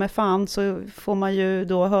ta med fan så får man ju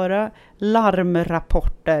då höra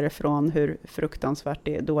larmrapporter från hur fruktansvärt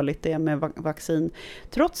dåligt det är med vaccin.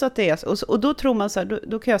 Trots att det är, och då tror man så här,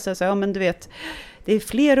 då kan jag säga så här, ja men du vet, det är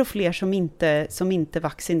fler och fler som inte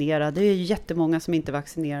vaccinerar. Det är ju jättemånga som inte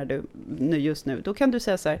vaccinerar just nu. Då kan du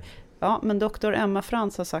säga så här, ja men doktor Emma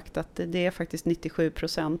Frans har sagt att det är faktiskt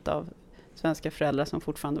 97% av svenska föräldrar som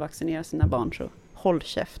fortfarande vaccinerar sina barn, så håll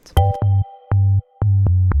käft.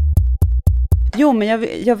 Jo, men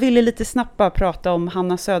jag ville lite snabbt bara prata om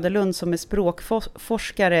Hanna Söderlund som är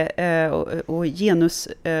språkforskare och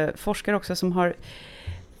genusforskare också, som har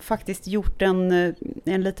faktiskt gjort en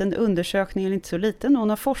liten undersökning, eller inte så liten. Hon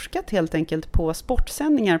har forskat helt enkelt på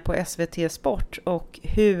sportsändningar på SVT Sport och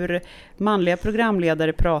hur manliga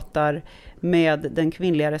programledare pratar med den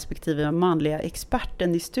kvinnliga respektive manliga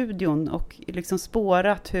experten i studion och liksom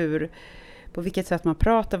spårat på vilket sätt man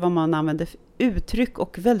pratar, vad man använder för uttryck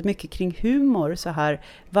och väldigt mycket kring humor. Så här,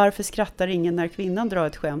 varför skrattar ingen när kvinnan drar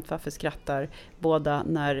ett skämt? Varför skrattar båda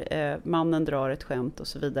när mannen drar ett skämt och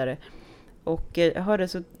så vidare. Och jag hörde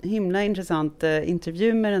så himla intressant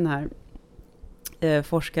intervju med den här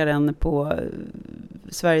forskaren på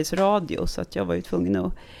Sveriges Radio, så att jag var ju tvungen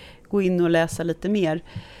att gå in och läsa lite mer.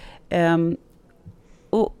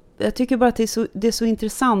 Och jag tycker bara att det är så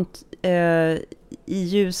intressant i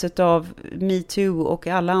ljuset av MeToo och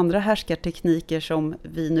alla andra härskartekniker som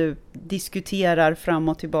vi nu diskuterar fram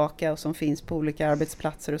och tillbaka och som finns på olika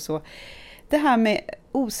arbetsplatser och så. Det här med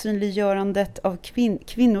osynliggörandet av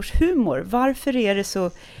kvinnors humor. Varför är det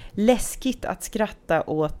så läskigt att skratta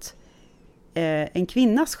åt en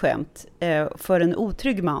kvinnas skämt för en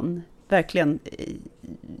otrygg man? Verkligen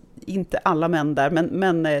inte alla män där,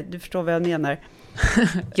 men du förstår vad jag menar.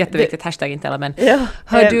 Jätteviktigt, hashtag inte alla män. Ja,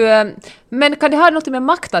 men kan det ha något med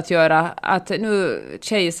makt att göra? Att nu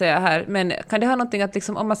tjejer säger här, men kan det ha någonting att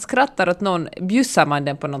liksom, om man skrattar åt någon, bjussar man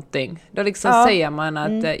den på någonting? Då liksom säger man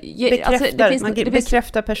att...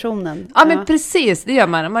 bekräftar personen. Ja, men precis, det gör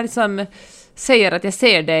man. Man liksom säger att jag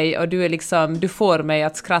ser dig och du är liksom, du får mig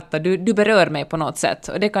att skratta, du berör mig på något sätt.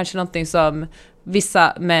 Och det är kanske någonting som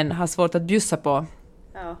vissa män har svårt att bjussa på.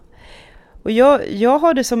 Ja. Och jag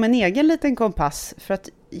har det som en egen liten kompass, för att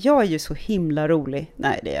jag är ju så himla rolig.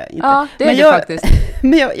 Nej, det är jag inte. Ja, det är men det faktiskt.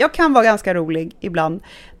 Men jag kan vara ganska rolig ibland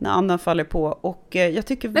när annan faller på. Och jag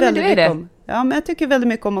tycker jag tycker väldigt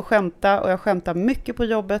mycket om att skämta. Och jag skämtar mycket på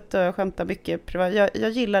jobbet och jag skämtar mycket privat.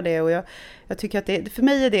 Jag gillar det och jag tycker att för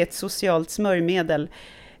mig är det ett socialt smörjmedel.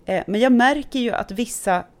 Men jag märker ju att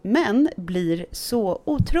vissa män blir så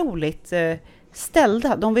otroligt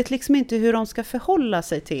ställda. De vet liksom inte hur de ska förhålla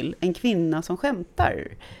sig till en kvinna som skämtar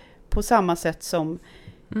på samma sätt som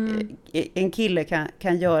en kille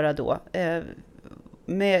kan göra då.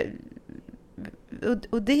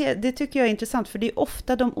 Och det tycker jag är intressant, för det är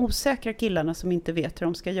ofta de osäkra killarna som inte vet hur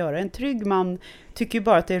de ska göra. En trygg man tycker ju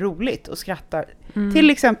bara att det är roligt och skrattar. Till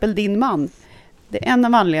exempel din man. Det är en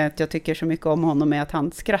av anledningarna att jag tycker så mycket om honom är att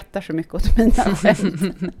han skrattar så mycket åt mina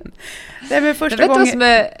skämt.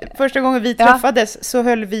 Första gången vi träffades så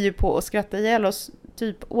höll vi ju på att skratta ihjäl oss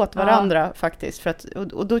typ åt varandra faktiskt. För att,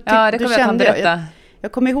 och då kände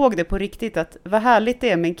jag kommer ihåg det på riktigt, att vad härligt det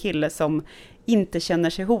är med en kille som inte känner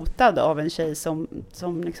sig hotad av en tjej som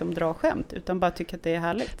liksom drar skämt, utan bara tycker att det är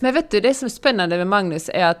härligt. Men vet du, det som är spännande med Magnus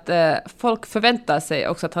är att folk förväntar sig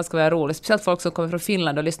också att han ska vara rolig. Speciellt folk som kommer från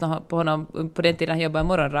Finland och lyssnar på honom på den tiden han jobbar i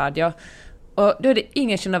morgonradio. Och då är det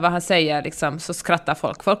ingen skillnad vad han säger, liksom, så skrattar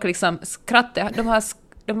folk. Folk liksom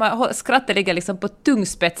skrattar, skrattet ligger liksom på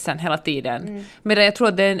tungspetsen hela tiden. Medan jag tror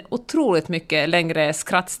att det är en otroligt mycket längre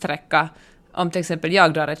skrattsträcka om till exempel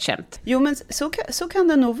jag drar ett skämt. Jo, men så kan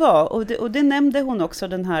det nog vara. Och det nämnde hon också,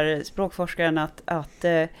 den här språkforskaren, att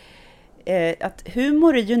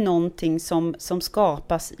humor är ju någonting som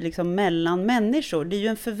skapas liksom mellan människor. Det är ju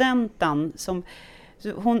en förväntan som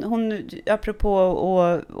hon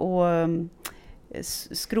apropå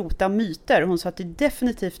skrota myter, hon sa att det är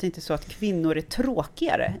definitivt inte så att kvinnor är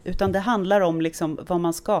tråkigare, utan det handlar om liksom vad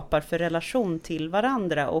man skapar för relation till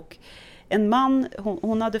varandra. Och en man,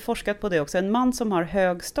 hon hade forskat på det också, en man som har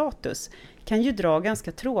hög status kan ju dra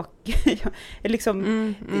ganska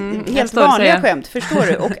helt vanliga skämt, förstår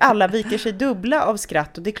du? Och alla viker sig dubbla av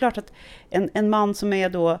skratt. Och det är klart att en man som är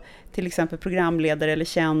då till exempel programledare eller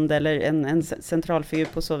känd eller en centralfigur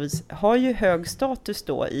på så vis har ju hög status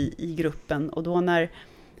då i gruppen. Och då när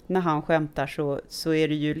han skämtar så är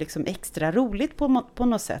det ju liksom extra roligt på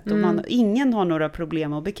något sätt. Och ingen har några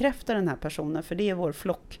problem att bekräfta den här personen, för det är vår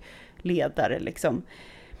flockledare liksom.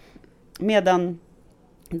 Medan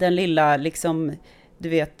den lilla liksom, du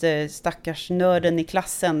vet, stackars nörden i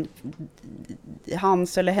klassen,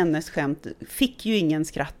 hans eller hennes skämt fick ju ingen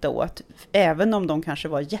skratta åt, även om de kanske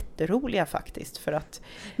var jätteroliga faktiskt, för att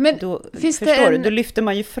men då lyfter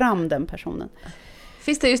man ju fram den personen.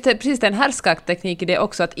 Finns det just precis en härskarteknik i det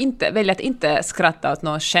också, att välja att inte skratta åt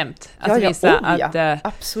någon skämt?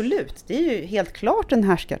 Absolut. Det är ju helt klart en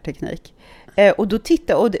härskarteknik. Och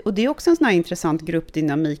det är också en sån här intressant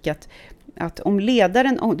gruppdynamik, att om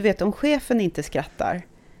ledaren, du vet, om chefen inte skrattar,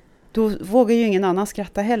 då vågar ju ingen annan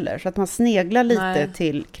skratta heller. Så att man sneglar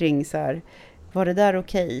lite kring så här, var det där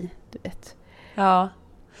okej? Du vet. Ja.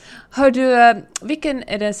 Hör du, vilken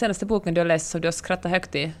är den senaste boken du har läst som du har skrattat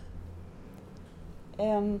högt i?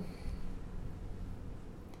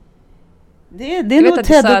 Det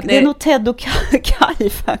är nog Ted och Kai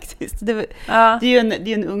faktiskt. Det är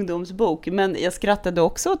ju en ungdomsbok, men jag skrattade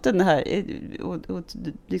också åt den här åt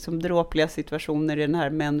liksom dråpliga situationer i den här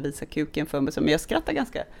män visar kuken för mig. Men jag skrattar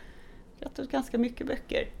ganska mycket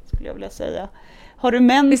böcker, skulle jag vilja säga. Har du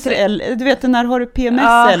mens eller du vet, den här har du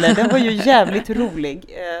PMS eller? Den var ju jävligt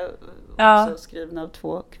rolig. Också skriven av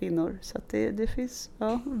 2 kvinnor, så att det finns.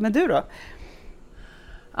 Ja, men du då?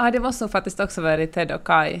 Ja, det måste nog faktiskt också vara Ted och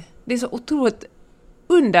Kai. Det är så otroligt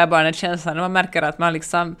underbar en känsla när man märker att man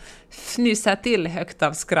liksom fnyser till högt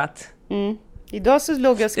av skratt. Idag så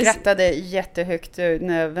låg jag och skrattade jättehögt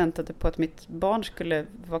när jag väntade på att mitt barn skulle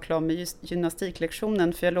vara klar med just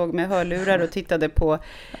gymnastiklektionen, för jag låg med hörlurar och tittade på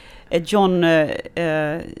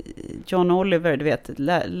John Oliver, du vet,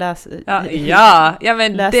 Last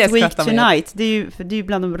Week Tonight. Det är ju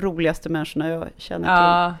bland de roligaste människorna jag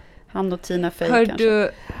känner till. Han och Tina Fey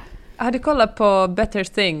kanske. Har du kollat på Better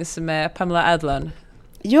Things med Pamela Adlon?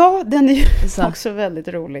 Ja, den är ju också väldigt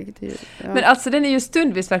rolig. Men alltså den är ju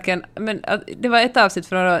stundvis verkligen, men det var ett avsnitt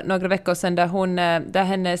för några veckor sedan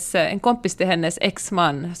där en kompis till hennes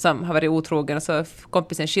ex-man som har varit otrogen, och så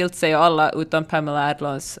kompisen skilt sig och alla utom Pamela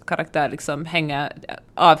Adlons karaktär liksom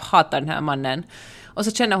hatar den här mannen. Och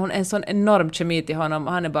så känner hon en sån enorm kemi till honom,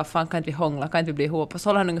 och han är bara, fan, kan inte vi hångla, kan inte vi bli ihop? Och så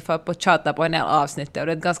håller han ungefär på att tjata på en hel avsnitt, och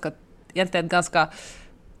det är egentligen ett ganska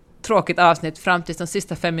tråkigt avsnitt fram till de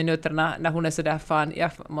sista 5 minuterna när hon är sådär, fan,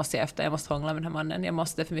 jag måste hångla med den här mannen, jag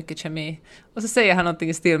måste, för mycket kemi. Och så säger han någonting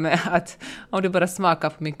i stil med att om du bara smakar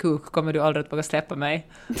på min kuk kommer du aldrig att våga släppa mig.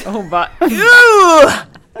 Och hon bara,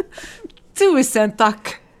 Tusen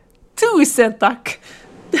tack!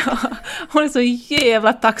 Ja, hon är så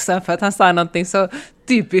jävla tacksam för att han sa någonting så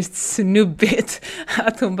typiskt snubbigt.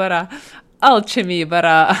 Att hon bara, all kemi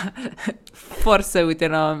bara forsade ut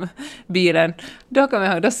genom bilen. Då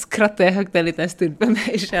skrattade jag högt en liten stund på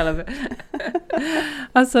mig själv.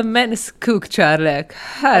 Alltså mäns kukkärlek,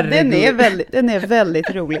 herregud. Den är väldigt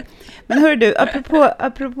rolig. Men hör du,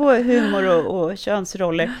 apropå humor och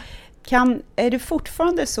könsroller. Är det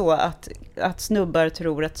fortfarande så att snubbar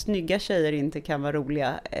tror att snygga tjejer inte kan vara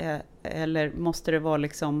roliga? Eller måste det vara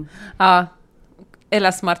liksom... Ja,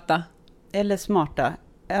 eller smarta. Eller smarta,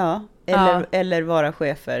 ja. Eller vara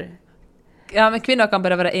chefer. Ja, men kvinnor kan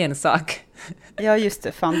bara vara en sak. Ja, just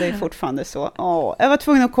det. Fan, det är fortfarande så. Jag var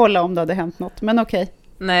tvungen att kolla om det hade hänt något, men okej.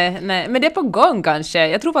 Nej, men det är på gång kanske.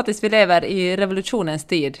 Jag tror faktiskt vi lever i revolutionens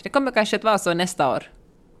tid. Det kommer kanske att vara så nästa år.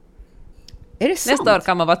 Är det sant? Nästa år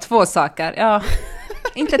kan man vara 2 saker. Ja,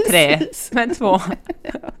 inte 3, men 2.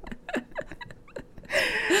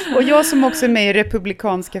 Och jag som också är med i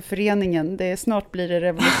Republikanska föreningen, snart blir det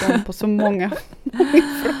revolution på så många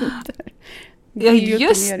fronter. Ja,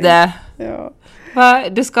 just det. Ja.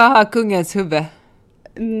 Du ska ha kungens huvud.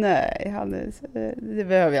 Nej, det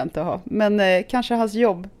behöver jag inte ha. Men kanske hans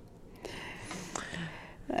jobb.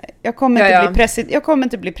 Nej, jag kommer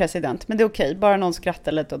inte bli president, men det är okej. Bara någon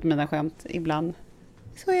skrattar lite åt mina skämt ibland.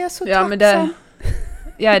 Så är jag så tacksam. Men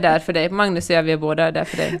jag är där för dig. Magnus och jag, vi är båda där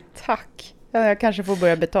för dig. Tack. Ja, jag kanske får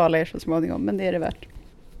börja betala er så småningom, men det är det värt.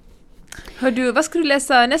 Hör du, vad ska du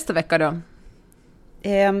läsa nästa vecka då?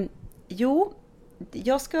 Jo,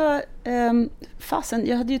 jag ska...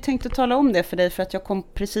 jag hade ju tänkt att tala om det för dig för att jag kom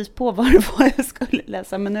precis på vad det var jag skulle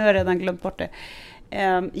läsa, men nu har jag redan glömt bort det.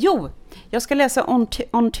 Jag ska läsa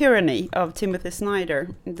On Tyranny av Timothy Snyder.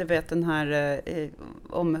 Du vet den här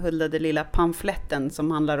omhuldade lilla pamfletten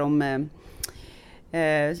som handlar om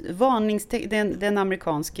varningstecken. Det är en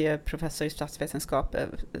amerikansk professor i statsvetenskap.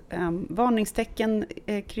 Varningstecken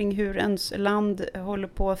kring hur ens land håller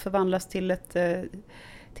på att förvandlas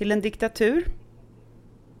till en diktatur.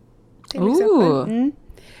 Till exempel.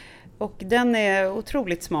 Och den är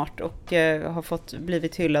otroligt smart och har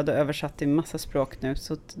blivit hyllad och översatt i massa språk nu.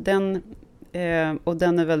 Så den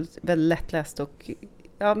är väldigt, väldigt lättläst och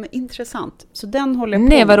men intressant. Så den håller jag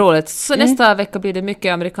på. Nej, vad roligt. Så nästa vecka blir det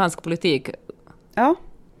mycket amerikansk politik. Ja.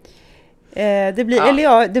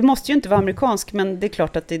 Det måste ju inte vara amerikansk, men det är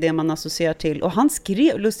klart att det är det man associerar till. Och han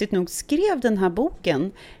lustigt nog skrev den här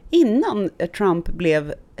boken innan Trump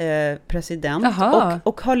blev president.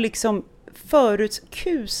 Och har liksom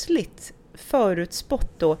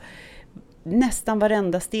förutspått då nästan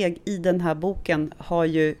varenda steg i den här boken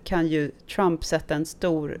kan ju Trump sätta en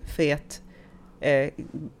stor fet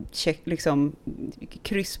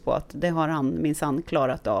kryss på att det har han minsann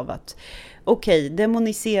klarat av att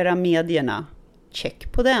demonisera medierna,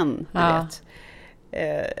 check på den, du vet.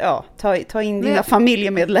 Ta in dina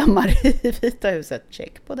familjemedlemmar i Vita huset,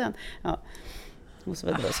 check på den. Ja. Och så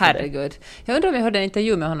vidare, herregud. Jag undrar om jag hörde en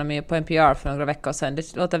intervju med honom på NPR för några veckor sedan.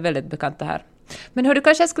 Det låter väldigt bekant det här. Men hör du,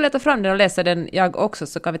 kanske jag skulle leta fram den och läsa den jag också,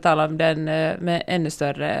 så kan vi tala om den med ännu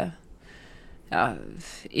större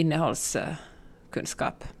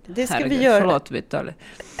innehållskunskap. Det ska vi göra. Förlåt, Vitali.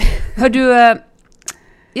 Hör du,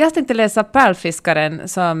 jag tänkte läsa Pärlfiskaren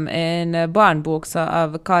som en barnbok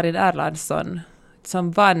av Karin Erlandsson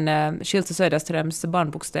som vann Schildt och Söderströms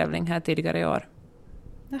barnbokstävling här tidigare i år.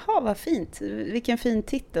 Jaha, vad fint. Vilken fin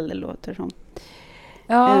titel det låter som.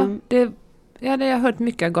 Ja, jag har hört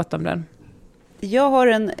mycket gott om den. Jag har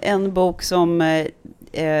en bok som är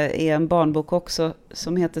en barnbok också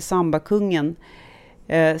som heter Sambakungen.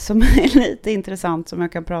 Som är lite intressant, som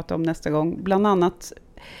jag kan prata om nästa gång. Bland annat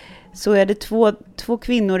så är det två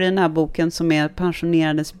kvinnor i den här boken som är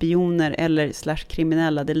pensionerade spioner eller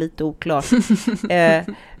 /kriminella, det är lite oklart.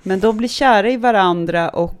 Men de blir kära i varandra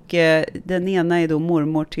och den ena är då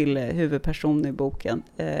mormor till huvudpersonen i boken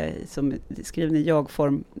som skriver i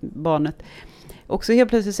jag-form, barnet. Och så helt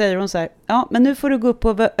plötsligt säger hon så här: ja, men nu får du gå upp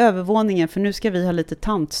på övervåningen för nu ska vi ha lite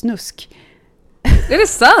tantsnusk. Är det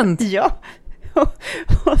sant? Ja.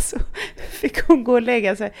 Och så fick hon gå och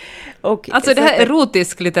lägga sig. Alltså det här är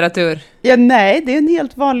erotisk litteratur? Ja, nej, det är en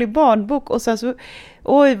helt vanlig barnbok. Och sen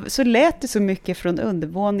så lät det så mycket från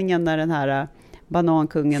undervåningen när den här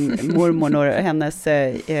banankungen, mormor och hennes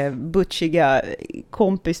butchiga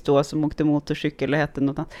kompis då som åkte motorcykel och hette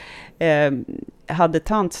något annat, hade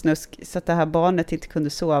tantsnusk så att det här barnet inte kunde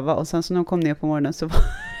sova. Och sen så när de kom ner på morgonen så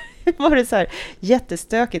var det så här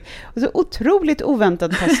jättestökigt. Och så otroligt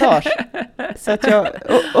oväntad passage. Så att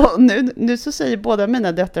och nu så säger båda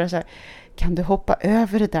mina döttrar så här: kan du hoppa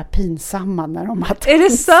över det där pinsamma när de har Är det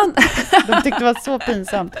sant? De tyckte det var så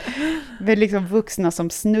pinsamt. Det är liksom vuxna som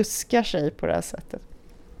snuskar sig på det här sättet.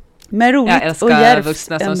 Men roligt jag älskar och djärvt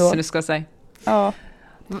vuxna som ändå. snuskar sig. Ja.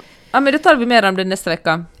 Ja, men då tar vi mer om det nästa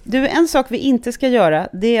vecka. Du, en sak vi inte ska göra,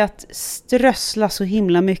 det är att strössla så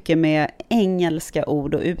himla mycket med engelska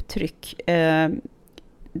ord och uttryck.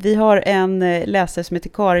 Vi har en läsare som heter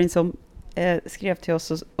Karin som skrev till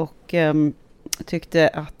oss och tyckte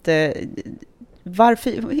att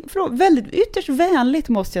väldigt ytterst vänligt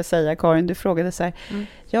måste jag säga, Karin, du frågade så här,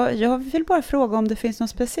 jag vill bara fråga om det finns någon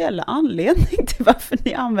speciell anledning till varför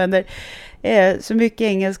ni använder så mycket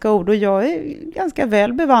engelska ord, och jag är ganska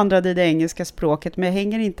väl bevandrad i det engelska språket, men jag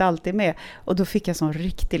hänger inte alltid med, och då fick jag sån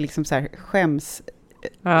riktig liksom så här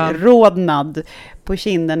skämsrodnad på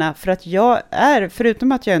kinderna, för att jag är,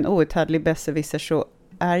 förutom att jag är en outhärdlig besserwisser, så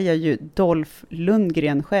är jag ju Dolph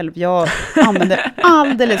Lundgren själv. Jag använder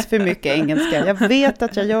alldeles för mycket engelska. Jag vet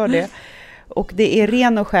att jag gör det. Och det är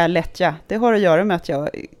ren och skär lättja. Det har att göra med att jag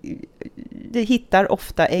hittar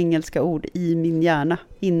ofta engelska ord i min hjärna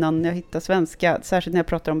innan jag hittar svenska. Särskilt när jag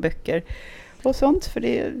pratar om böcker och sånt. För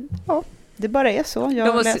det bara är så. Jag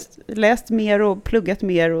har läst mer och pluggat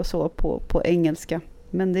mer och så på engelska.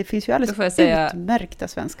 Men det finns ju alldeles utmärkta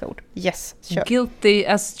svenska ord. Yes, kör. Guilty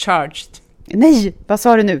as charged. Nej, vad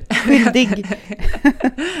sa du nu? Skyldig.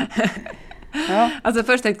 Ja. Alltså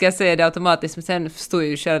först tänkte jag säga det automatiskt, men sen förstod jag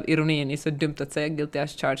ju själv ironin i så dumt att säga guilty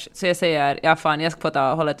as charged. Så jag säger, jag ska få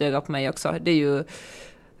hålla ett öga på mig också. Det är ju,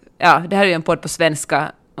 det här är ju en podd på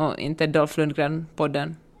svenska och inte Dolph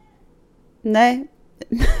Lundgren-podden. Nej,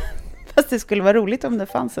 fast det skulle vara roligt om det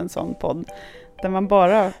fanns en sån podd där man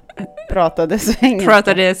bara pratade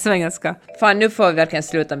svengelska. Fan, nu får vi verkligen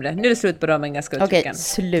sluta med det. Nu är det slut på de engelska uttrycken. Okej,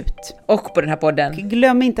 slut. Och på den här podden.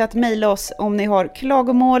 Glöm inte att mejla oss om ni har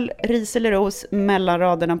klagomål, ris eller ros,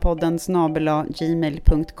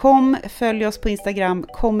 mellanraderna-podden@gmail.com. Följ oss på Instagram,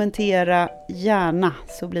 kommentera gärna,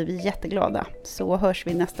 så blir vi jätteglada. Så hörs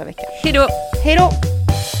vi nästa vecka. Hej då! Hej då!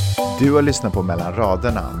 Du har lyssnat på Mellan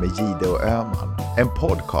raderna med Gide och Öhman. En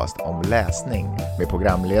podcast om läsning med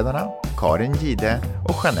programledarna Karin Gide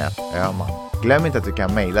och Jeanette Öhman. Glöm inte att du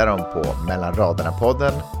kan mejla dem på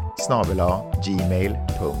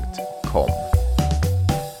mellanraderna-podden@gmail.com.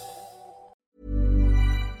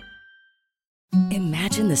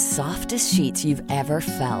 Imagine the softest sheets you've ever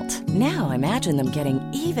felt. Now imagine them getting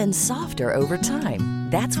even softer over time.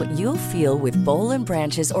 That's what you'll feel with Boll &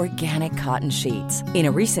 Branch's organic cotton sheets. In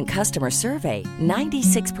a recent customer survey,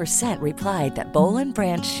 96% replied that Boll &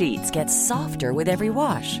 Branch sheets get softer with every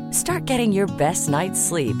wash. Start getting your best night's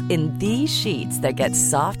sleep in these sheets that get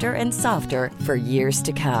softer and softer for years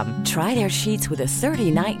to come. Try their sheets with a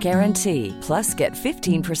 30-night guarantee. Plus, get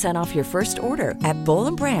 15% off your first order at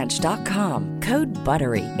bollandbranch.com. Code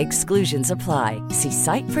BUTTERY. Exclusions apply. See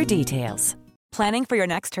site for details. Planning for your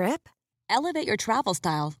next trip? Elevate your travel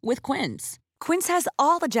style with Quince. Quince has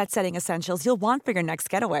all the jet-setting essentials you'll want for your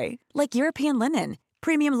next getaway, like European linen,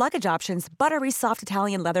 premium luggage options, buttery soft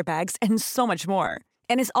Italian leather bags, and so much more.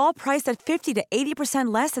 And is all priced at 50 to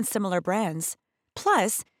 80% less than similar brands.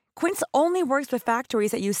 Plus, Quince only works with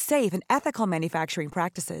factories that use safe and ethical manufacturing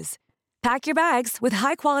practices. Pack your bags with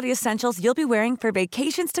high-quality essentials you'll be wearing for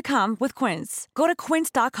vacations to come with Quince. Go to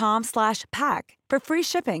quince.com/pack for free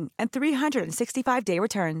shipping and 365-day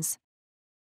returns.